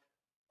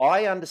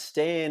I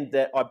understand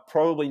that I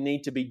probably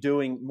need to be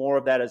doing more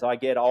of that as I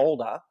get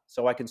older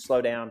so I can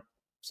slow down.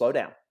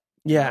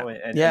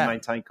 And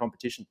maintain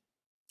competition.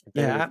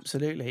 Yeah,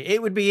 absolutely.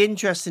 It would be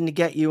interesting to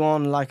get you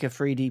on like a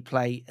 3D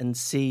plate and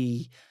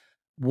see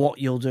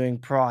what you're doing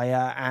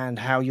prior and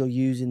how you're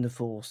using the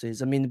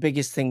forces. I mean, the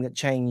biggest thing that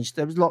changed,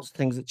 there was lots of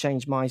things that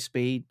changed my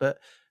speed, but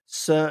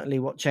certainly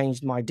what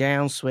changed my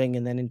downswing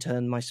and then in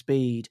turn my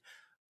speed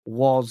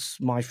was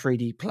my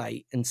 3D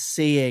plate, and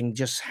seeing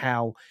just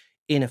how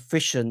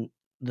inefficient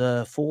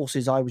the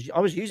forces I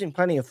was using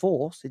plenty of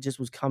force. It just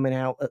was coming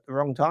out at the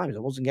wrong times.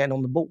 I wasn't getting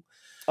on the ball.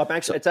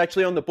 It's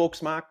actually on the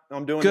books, Mark.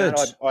 I'm doing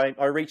that.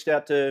 I reached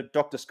out to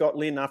Dr. Scott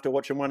Lynn after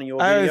watching one of your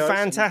videos. Oh,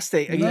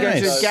 fantastic. Are you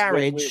going to a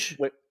garage?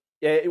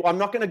 I'm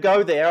not going to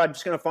go there. I'm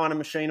just going to find a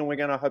machine, and we're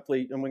going to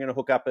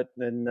hook up it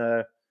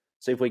and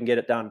see if we can get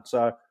it done.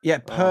 So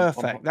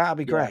perfect. That'll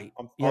be great.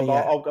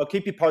 I'll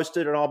keep you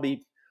posted, and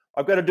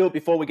I've got to do it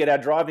before we get our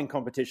driving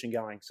competition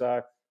going.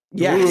 So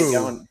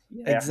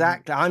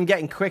exactly. I'm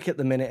getting quick at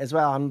the minute as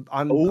well.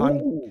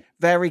 I'm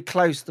very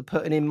close to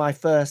putting in my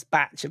first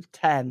batch of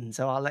 10,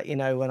 so I'll let you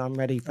know when I'm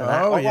ready for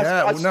that.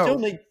 I still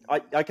need.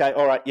 Okay,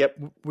 all right, yep.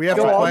 We have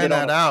to plan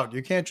that out.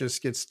 You can't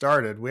just get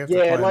started. We have to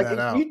plan that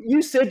out.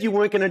 You said you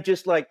weren't going to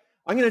just I'm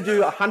going to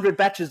do 100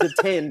 batches of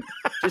 10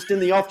 just in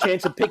the off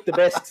chance to pick the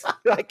best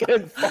I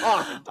can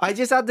find. I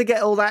just had to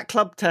get all that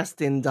club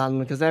testing done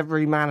because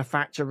every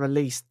manufacturer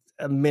released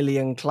 1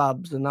 million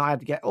clubs, and I had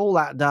to get all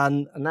that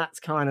done, and that's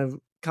kind of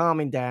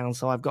calming down.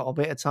 So I've got a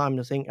bit of time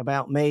to think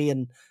about me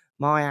and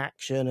my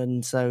action,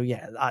 and so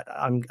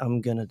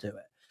I'm gonna do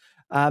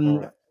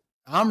it.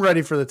 I'm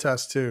ready for the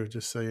test too,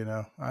 just so you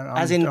know.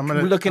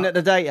 I'm looking at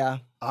the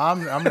data.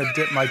 I'm gonna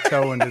dip my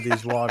toe into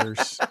these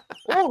waters.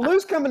 Oh,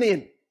 Lou's coming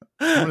in.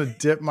 I'm gonna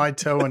dip my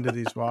toe into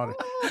these waters.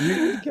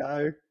 You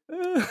go.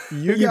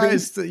 You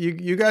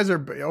guys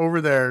are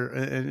over there,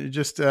 and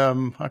just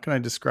how can I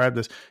describe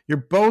this? You're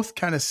both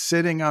kind of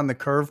sitting on the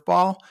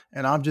curveball,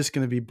 and I'm just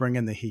going to be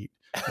bringing the heat.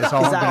 That's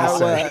all I'm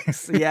going to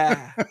say. Works?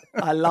 Yeah,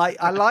 I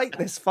like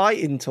this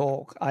fighting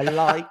talk.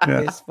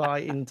 This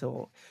fighting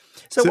talk.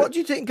 So, what do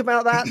you think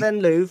about that then,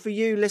 Lou? For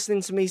you,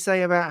 listening to me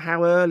say about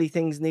how early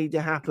things need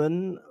to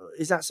happen,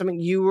 is that something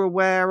you were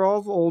aware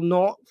of or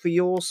not for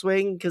your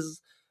swing?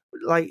 Because,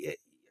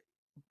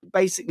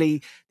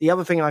 basically, the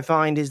other thing I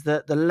find is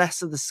that the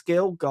lesser the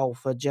skill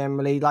golfer,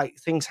 generally,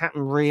 things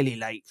happen really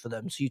late for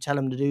them. So you tell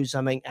them to do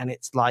something, and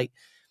it's like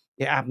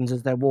it happens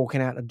as they're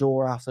walking out the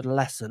door after the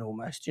lesson,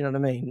 almost. You know what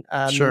I mean?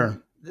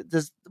 Sure.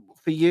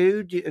 For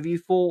you, have you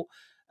thought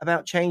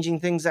about changing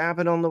things that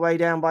happen on the way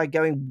down by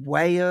going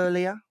way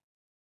earlier?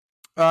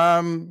 I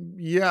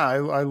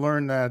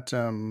learned that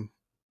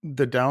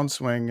the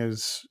downswing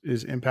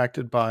is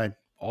impacted by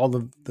all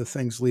the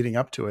things leading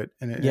up to it.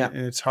 And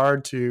it's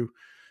hard to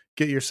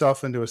get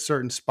yourself into a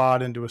certain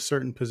spot, into a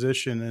certain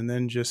position, and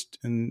then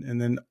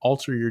and then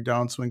alter your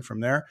downswing from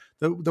there.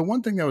 The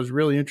one thing that was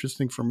really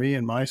interesting for me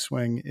in my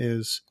swing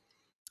is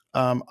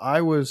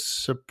I was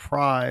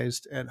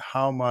surprised at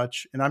how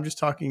much, and I'm just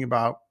talking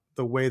about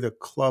the way the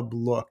club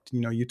looked.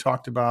 You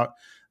talked about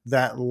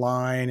that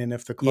line, and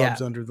if the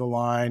club's under the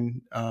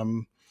line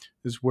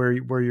is where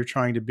you're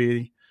trying to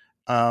be.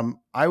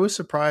 I was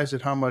surprised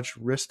at how much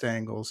wrist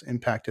angles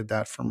impacted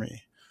that for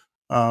me,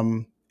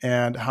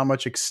 and how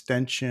much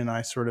extension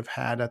I sort of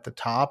had at the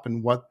top,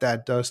 and what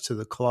that does to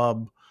the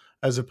club,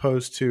 as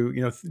opposed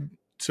to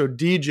so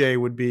DJ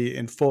would be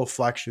in full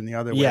flexion the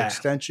other way.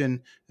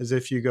 Extension is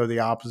if you go the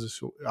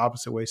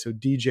opposite way. So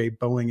DJ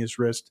bowing his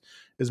wrist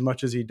as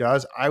much as he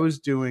does. I was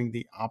doing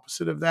the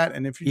opposite of that.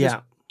 And if you just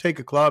take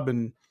a club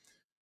and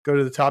go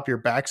to the top of your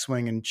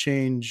backswing and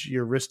change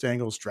your wrist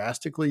angles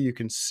drastically, you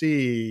can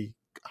see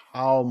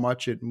how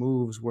much it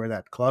moves where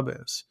that club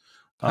is.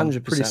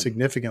 100%. Pretty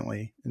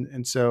significantly.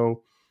 And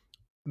so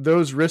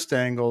those wrist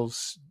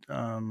angles,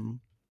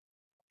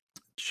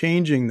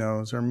 changing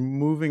those or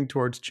moving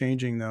towards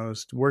changing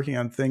those, working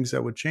on things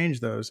that would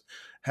change those,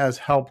 has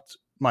helped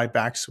my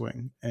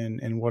backswing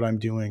and what I'm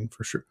doing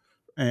for sure.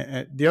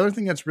 And the other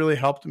thing that's really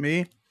helped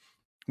me,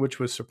 which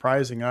was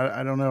surprising,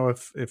 I don't know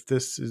if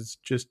this is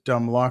just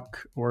dumb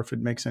luck or if it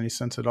makes any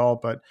sense at all,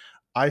 but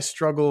I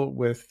struggle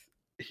with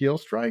heel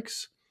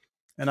strikes,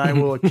 and I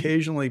will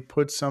occasionally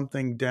put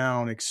something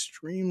down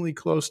extremely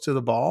close to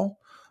the ball,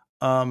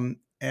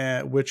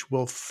 which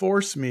will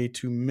force me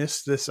to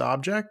miss this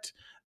object,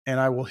 and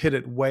I will hit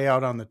it way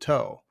out on the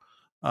toe,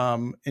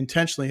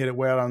 intentionally hit it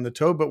way out on the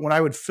toe. But when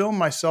I would film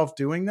myself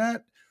doing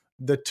that,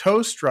 the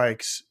toe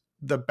strikes,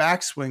 the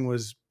backswing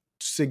was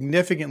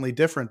significantly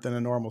different than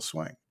a normal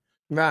swing,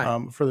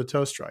 right? For the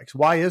toe strikes.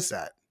 Why is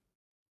that?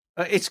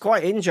 It's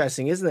quite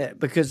interesting, isn't it?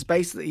 Because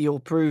basically you're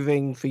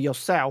proving for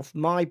yourself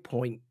my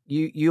point.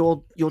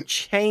 You're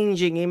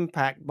changing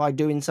impact by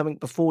doing something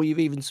before you've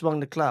even swung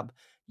the club.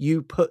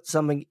 You put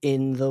something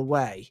in the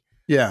way,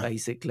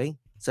 basically.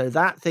 So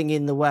that thing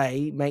in the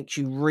way makes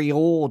you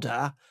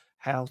reorder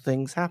how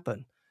things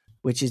happen,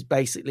 which is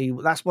basically,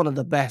 that's one of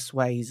the best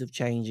ways of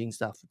changing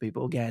stuff for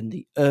people. Again,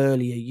 the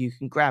earlier you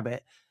can grab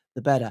it,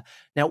 the better.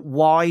 Now,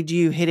 why do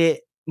you hit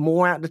it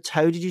more out the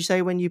toe, did you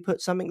say, when you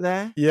put something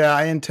there? Yeah,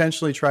 I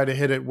intentionally try to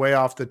hit it way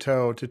off the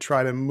toe to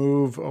try to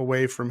move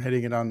away from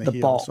hitting it on the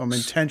heel. Box. So I'm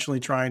intentionally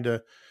trying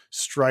to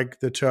strike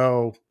the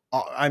toe,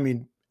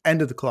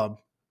 end of the club,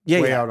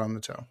 way out on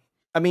the toe.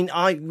 I mean,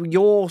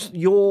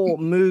 your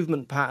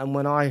movement pattern,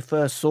 when I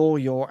first saw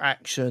your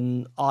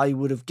action, I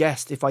would have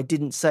guessed, if I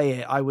didn't say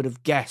it, I would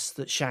have guessed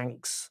that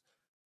shanks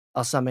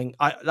are something.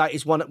 That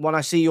is when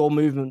I see your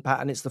movement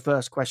pattern, it's the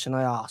first question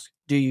I ask: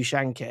 do you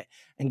shank it?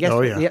 And guess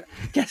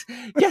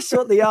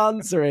what the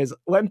answer is?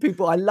 When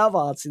people, I love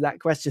answering that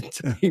question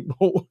to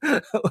people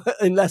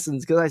in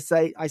lessons, because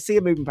I see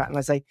a movement pattern,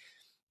 I say,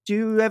 do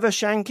you ever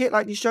shank it?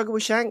 Like, do you struggle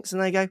with shanks?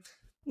 And they go,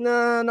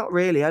 no, not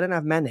really. I don't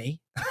have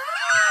many.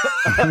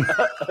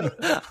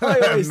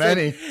 I always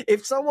many. Think,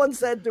 if someone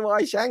said, do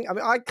I shank? I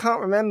mean, I can't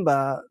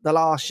remember the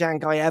last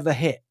shank I ever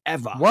hit,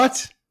 ever.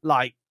 What?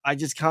 Like, I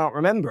just can't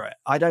remember it.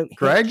 I don't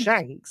hit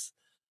shanks.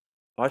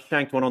 I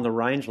shanked one on the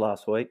range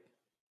last week.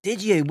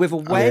 Did you? With a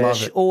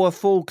wedge or a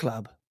full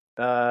club?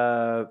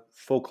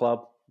 Full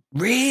club.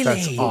 Really?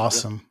 That's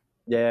awesome.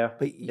 Yeah.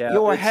 But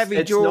you're a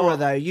heavy drawer,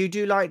 though. You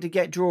do like to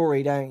get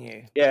drawery, don't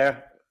you? Yeah.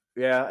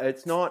 Yeah.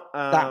 It's not...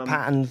 that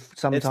pattern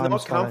sometimes... It's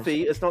not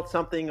comfy. It's not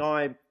something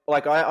I...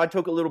 Like, I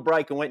took a little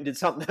break and went and did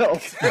something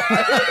else.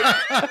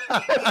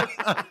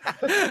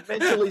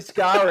 Mentally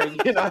scarring,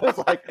 It's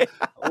like,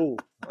 oh,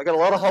 I got a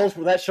lot of holes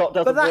where that shot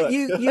doesn't work. But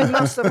you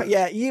must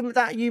have,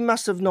 you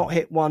must have not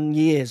hit one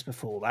years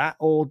before that,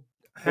 or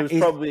it was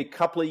probably a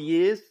couple of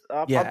years.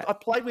 I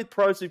played with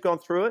pros who've gone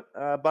through it.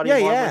 Buddy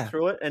of mine went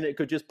through it, and it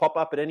could just pop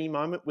up at any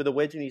moment with a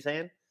wedge in his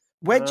hand.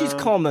 Wedge is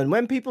common.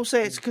 When people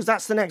say it's, because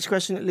that's the next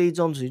question it leads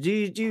on to. Do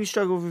you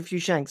struggle with a few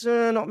shanks?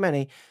 Not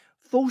many.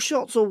 Full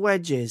shots or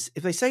wedges?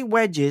 If they say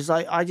wedges,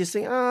 I just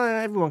think,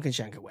 everyone can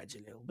shank a wedge a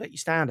little bit. You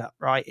stand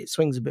upright, it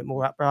swings a bit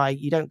more upright.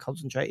 You don't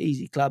concentrate.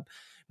 Easy club.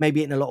 Maybe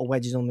hitting a lot of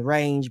wedges on the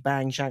range,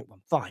 bang, shank one.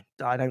 Fine.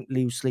 I don't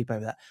lose sleep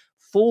over that.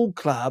 Full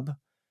club,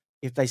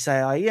 if they say,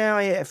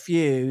 I hit a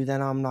few,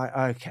 then I'm like,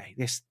 okay,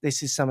 this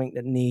is something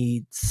that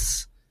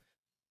needs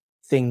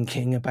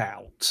thinking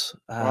about.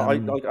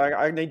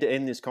 I need to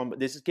end this combat.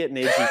 This is getting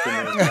edgy for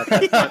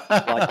me.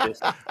 Like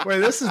this. Wait,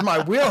 this is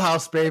my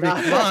wheelhouse, baby.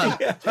 Come on,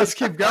 let's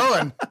keep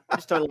going. I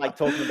just don't like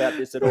talking about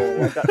this at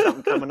all. I've got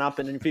something coming up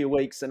in a few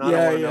weeks, and I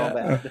don't want to know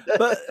about it.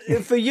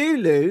 But for you,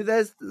 Lou,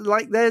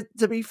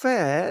 to be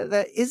fair,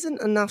 there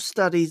isn't enough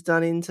studies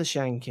done into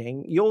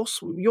shanking.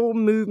 Your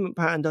movement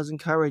pattern does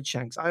encourage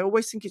shanks. I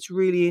always think it's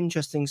really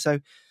interesting. So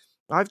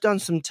I've done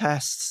some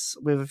tests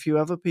with a few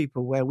other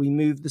people where we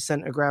move the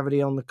center of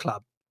gravity on the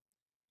club.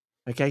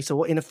 Okay,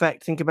 so in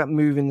effect, think about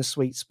moving the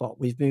sweet spot.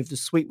 We've moved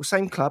the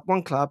same club,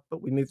 one club,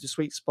 but we moved the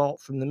sweet spot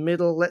from the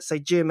middle, let's say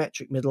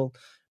geometric middle,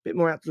 bit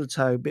more out to the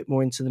toe, bit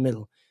more into the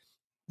middle.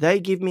 They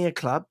give me a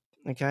club,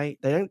 okay?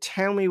 They don't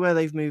tell me where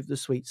they've moved the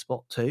sweet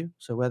spot to,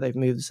 so where they've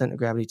moved the center of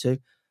gravity to,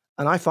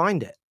 and I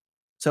find it.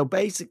 So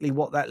basically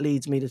what that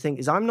leads me to think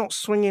is I'm not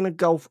swinging a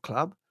golf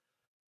club,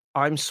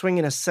 I'm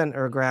swinging a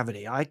center of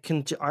gravity.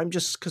 I'm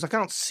just, because I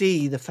can't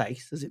see the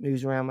face as it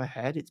moves around my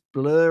head. It's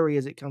blurry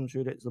as it comes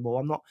through the ball.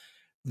 I'm not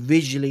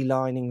visually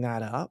lining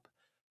that up.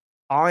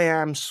 I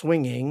am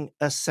swinging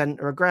a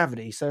center of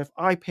gravity. So if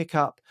I pick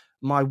up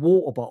my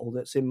water bottle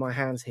that's in my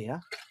hands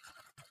here,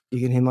 you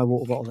can hear my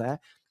water bottle there,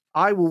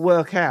 I will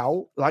work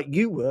out, like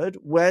you would,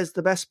 where's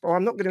the best spot.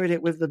 I'm not going to hit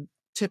it with the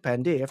tip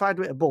end here. If I'd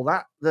hit a ball,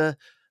 the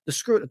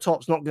screw at the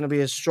top's not going to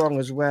be as strong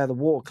as where the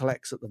water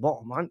collects at the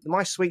bottom.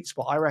 My sweet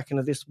spot, I reckon,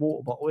 of this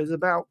water bottle is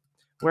about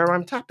where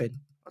I'm tapping.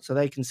 So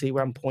they can see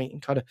where I'm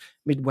pointing, kind of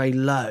midway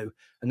low.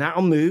 And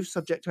that'll move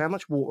subject to how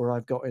much water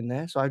I've got in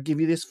there. So I'll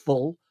give you this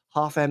full,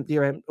 half empty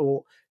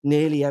or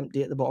nearly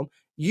empty at the bottom.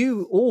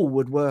 You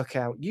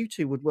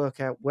two would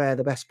work out where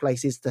the best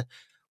place is to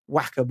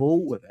whack a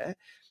ball with it.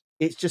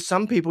 It's just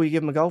some people, you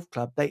give them a golf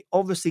club, they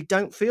obviously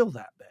don't feel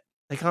that bit.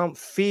 They can't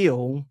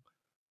feel,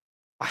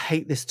 I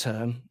hate this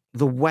term,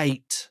 the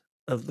weight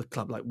of the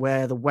club, like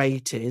where the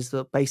weight is,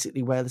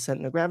 basically where the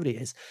center of gravity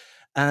is.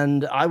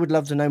 And I would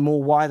love to know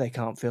more why they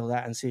can't feel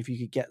that and see if you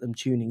could get them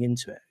tuning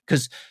into it.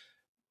 Because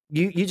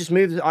you just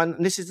move,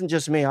 and this isn't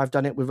just me, I've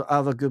done it with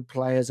other good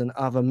players and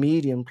other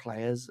medium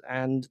players,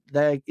 and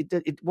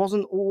it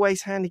wasn't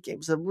always handicapped. It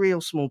was a real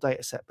small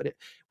data set, but it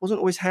wasn't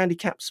always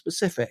handicap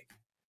specific.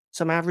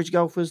 Some average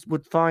golfers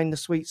would find the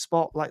sweet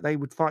spot, like they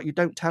would find, you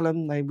don't tell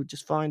them, they would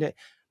just find it.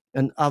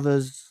 And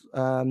others,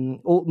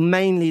 or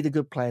mainly the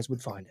good players,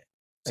 would find it.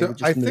 So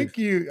I think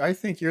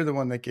you're the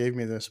one that gave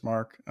me this,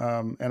 Mark.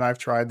 And I've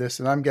tried this,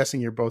 and I'm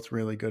guessing you're both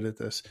really good at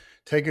this.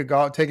 Take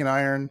an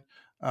iron,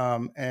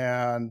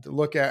 and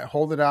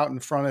hold it out in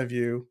front of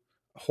you,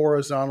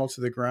 horizontal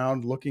to the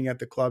ground, looking at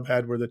the club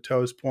head where the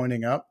toe's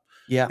pointing up.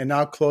 Yeah. And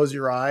now close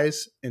your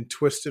eyes and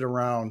twist it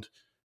around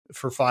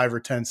for 5 or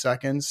 10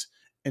 seconds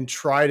and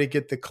try to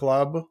get the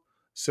club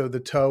so the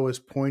toe is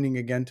pointing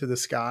again to the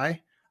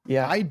sky.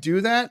 Yeah. I do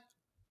that.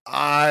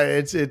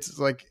 It's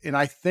like, and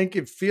I think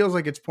it feels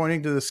like it's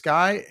pointing to the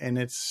sky, and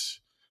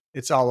it's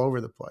all over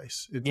the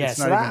place. It's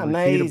so that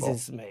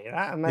amazes me.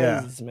 That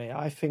amazes me.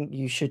 I think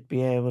you should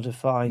be able to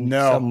find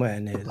somewhere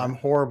near that. I'm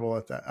horrible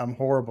at that. I'm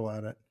horrible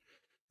at it.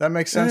 That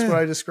makes sense what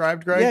I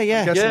described, Greg?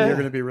 Yeah. I'm guessing you're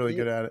going to be really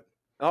good at it.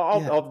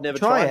 I've never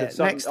Try tried it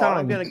next time.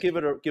 I'm going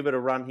to give it a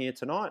run here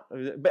tonight.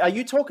 But are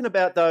you talking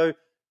about, though,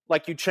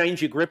 like you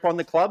change your grip on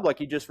the club, like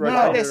you just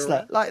like this,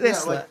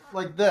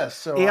 like this.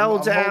 So he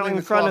holds it out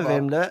in front of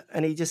him,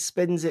 and he just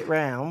spins it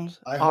round.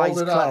 I hold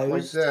it up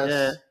like this,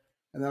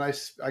 and then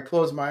I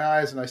close my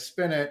eyes and I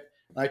spin it.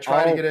 And I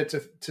try to get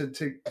it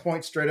to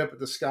point straight up at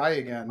the sky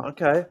again.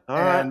 Okay,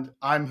 and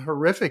I'm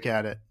horrific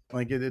at it.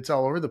 Like it's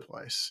all over the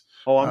place.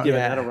 Oh, I'm giving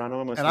that a run.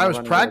 And I was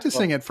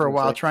practicing it for a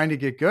while, trying to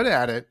get good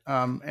at it,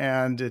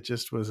 and it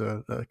just was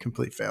a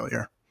complete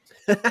failure.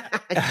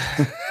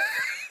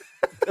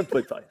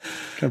 Complete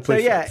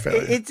failure.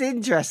 It's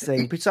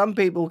interesting. But some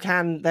people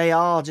they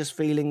are just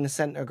feeling the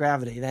center of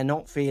gravity. They're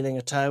not feeling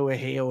a toe, a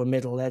heel, a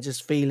middle. They're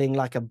just feeling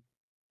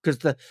because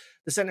the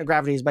center of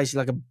gravity is basically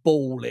like a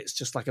ball. It's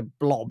just like a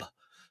blob.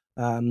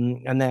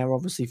 And they're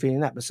obviously feeling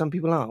that, but some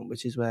people aren't,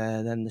 which is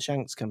where then the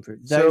shanks come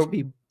through.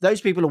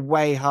 Those people are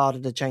way harder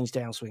to change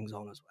downswings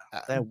on as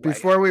well.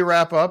 Before we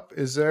wrap up,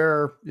 is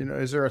there a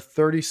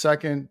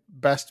 30-second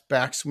best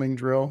backswing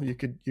drill you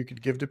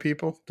could give to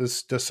people?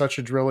 Does such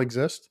a drill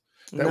exist?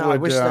 That would I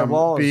wish there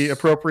was. Be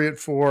appropriate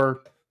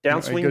for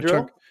downswing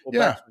drill.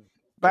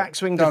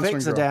 Backswing to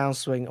fix a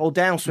downswing. Or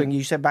downswing,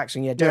 you said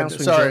backswing. Yeah,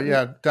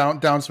 downswing.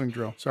 Downswing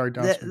drill. Sorry,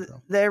 downswing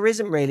drill. There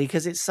isn't really,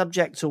 because it's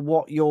subject to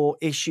what your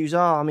issues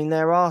are. I mean,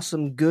 there are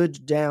some good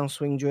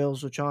downswing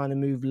drills for trying to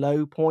move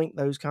low point,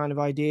 those kind of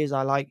ideas.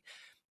 I like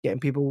getting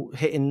people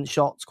hitting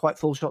shots, quite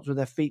full shots with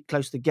their feet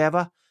close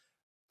together.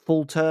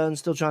 Full turn,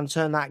 still trying to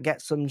turn that,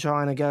 gets them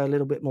trying to go a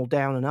little bit more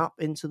down and up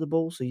into the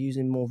ball, so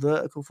using more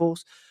vertical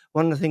force.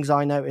 One of the things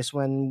I notice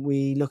when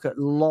we look at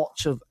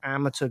lots of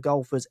amateur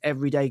golfers,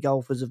 everyday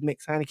golfers of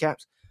mixed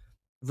handicaps,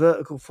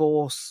 vertical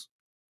force,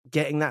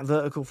 getting that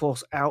vertical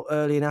force out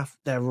early enough,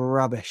 they're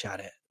rubbish at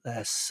it.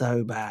 They're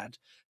so bad.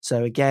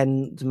 So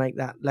again, to make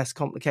that less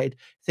complicated,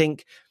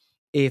 think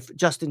if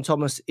Justin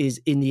Thomas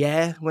is in the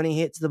air when he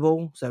hits the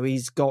ball, so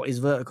he's got his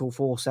vertical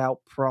force out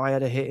prior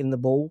to hitting the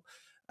ball,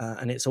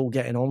 and it's all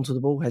getting onto the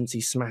ball, hence he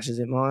smashes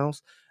it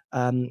miles.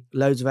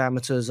 Loads of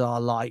amateurs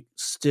are like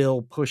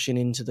still pushing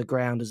into the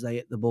ground as they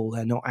hit the ball.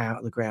 They're not out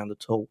of the ground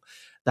at all.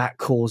 That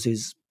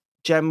causes,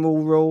 general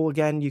rule,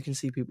 again, you can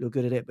see people who are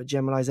good at it, but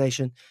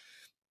generalization,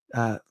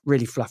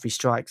 really fluffy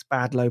strikes,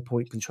 bad low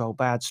point control,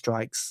 bad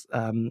strikes,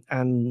 and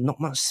not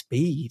much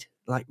speed,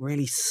 like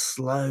really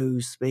slow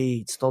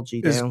speed,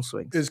 stodgy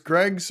downswings. Is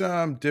Greg's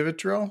divot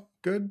drill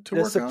good to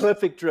work on? It's a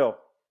perfect drill.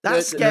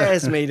 That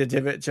scares me, the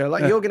Divoture.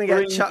 Like, you're going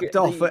to get chucked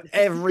off at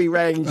every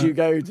range you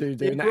go to,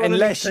 dude.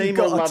 Unless you've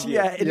got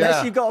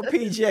you've got a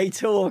PGA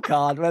Tour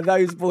card where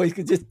those boys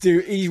could just do.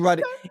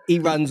 He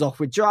runs off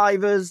with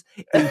drivers.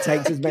 He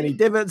takes as many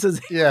divots as.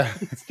 Yeah.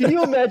 Can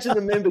you imagine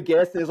the member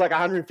guest? There's like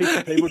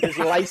 150 people just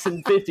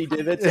lacing 50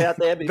 divots out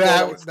there.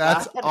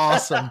 That's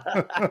awesome.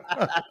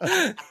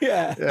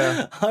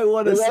 Yeah. I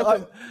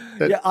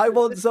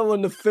want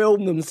someone to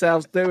film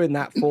themselves doing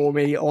that for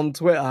me on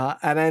Twitter,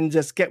 and then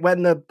just get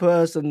when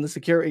the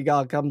security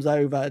guard comes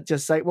over,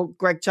 just say, well,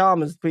 Greg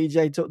Chalmers,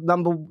 PGA Tour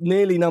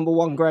nearly number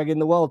one Greg in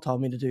the world, told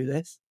me to do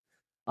this.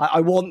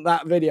 I want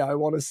that video. I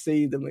want to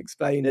see them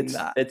explaining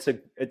that. It's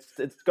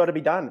got to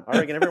be done. I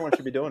reckon everyone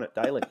should be doing it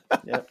daily.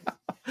 Yeah.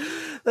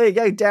 There you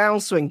go.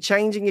 Downswing.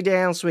 Changing your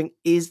downswing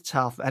is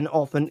tough, and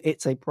often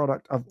it's a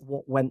product of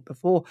what went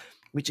before,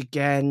 which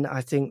again,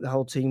 I think the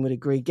whole team would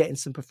agree. Getting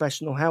some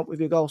professional help with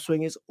your golf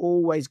swing is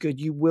always good.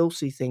 You will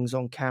see things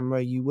on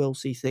camera. You will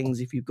see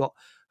things if you've got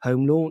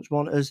home launch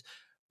monitors.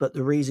 But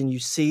the reason you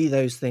see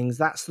those things,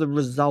 that's the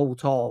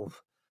result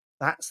of,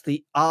 that's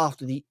the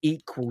after the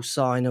equal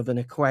sign of an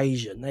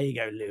equation. There you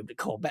go, Lube.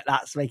 I bet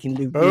that's making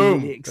Lube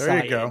really excited.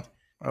 There you go.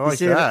 I like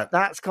that.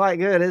 That's quite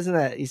good, isn't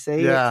it? You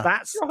see, yeah.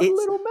 It's a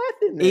little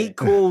math in there.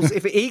 Equals.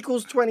 If it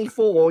equals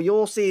 24,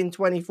 you're seeing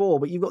 24,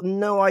 but you've got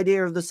no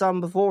idea of the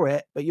sum before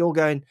it. But you're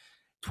going,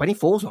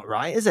 24's not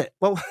right, is it?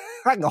 Well,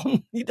 hang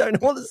on, you don't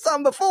know what the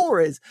sum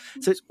before is.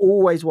 So it's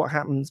always what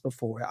happens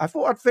before it. I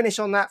thought I'd finish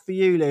on that for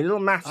you, Lou. A little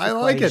maths equation. I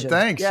like it.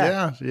 Thanks.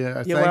 Yeah. You're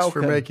Thanks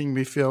welcome. for making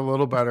me feel a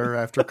little better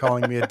after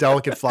calling me a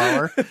delicate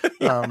flower.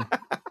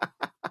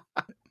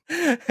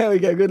 There we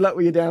go. Good luck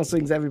with your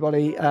downswings,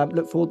 everybody.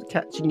 Look forward to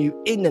catching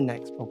you in the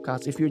next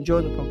podcast. If you're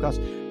enjoying the podcast,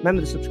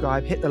 remember to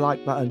subscribe, hit the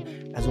like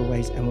button as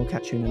always, and we'll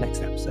catch you in the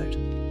next episode.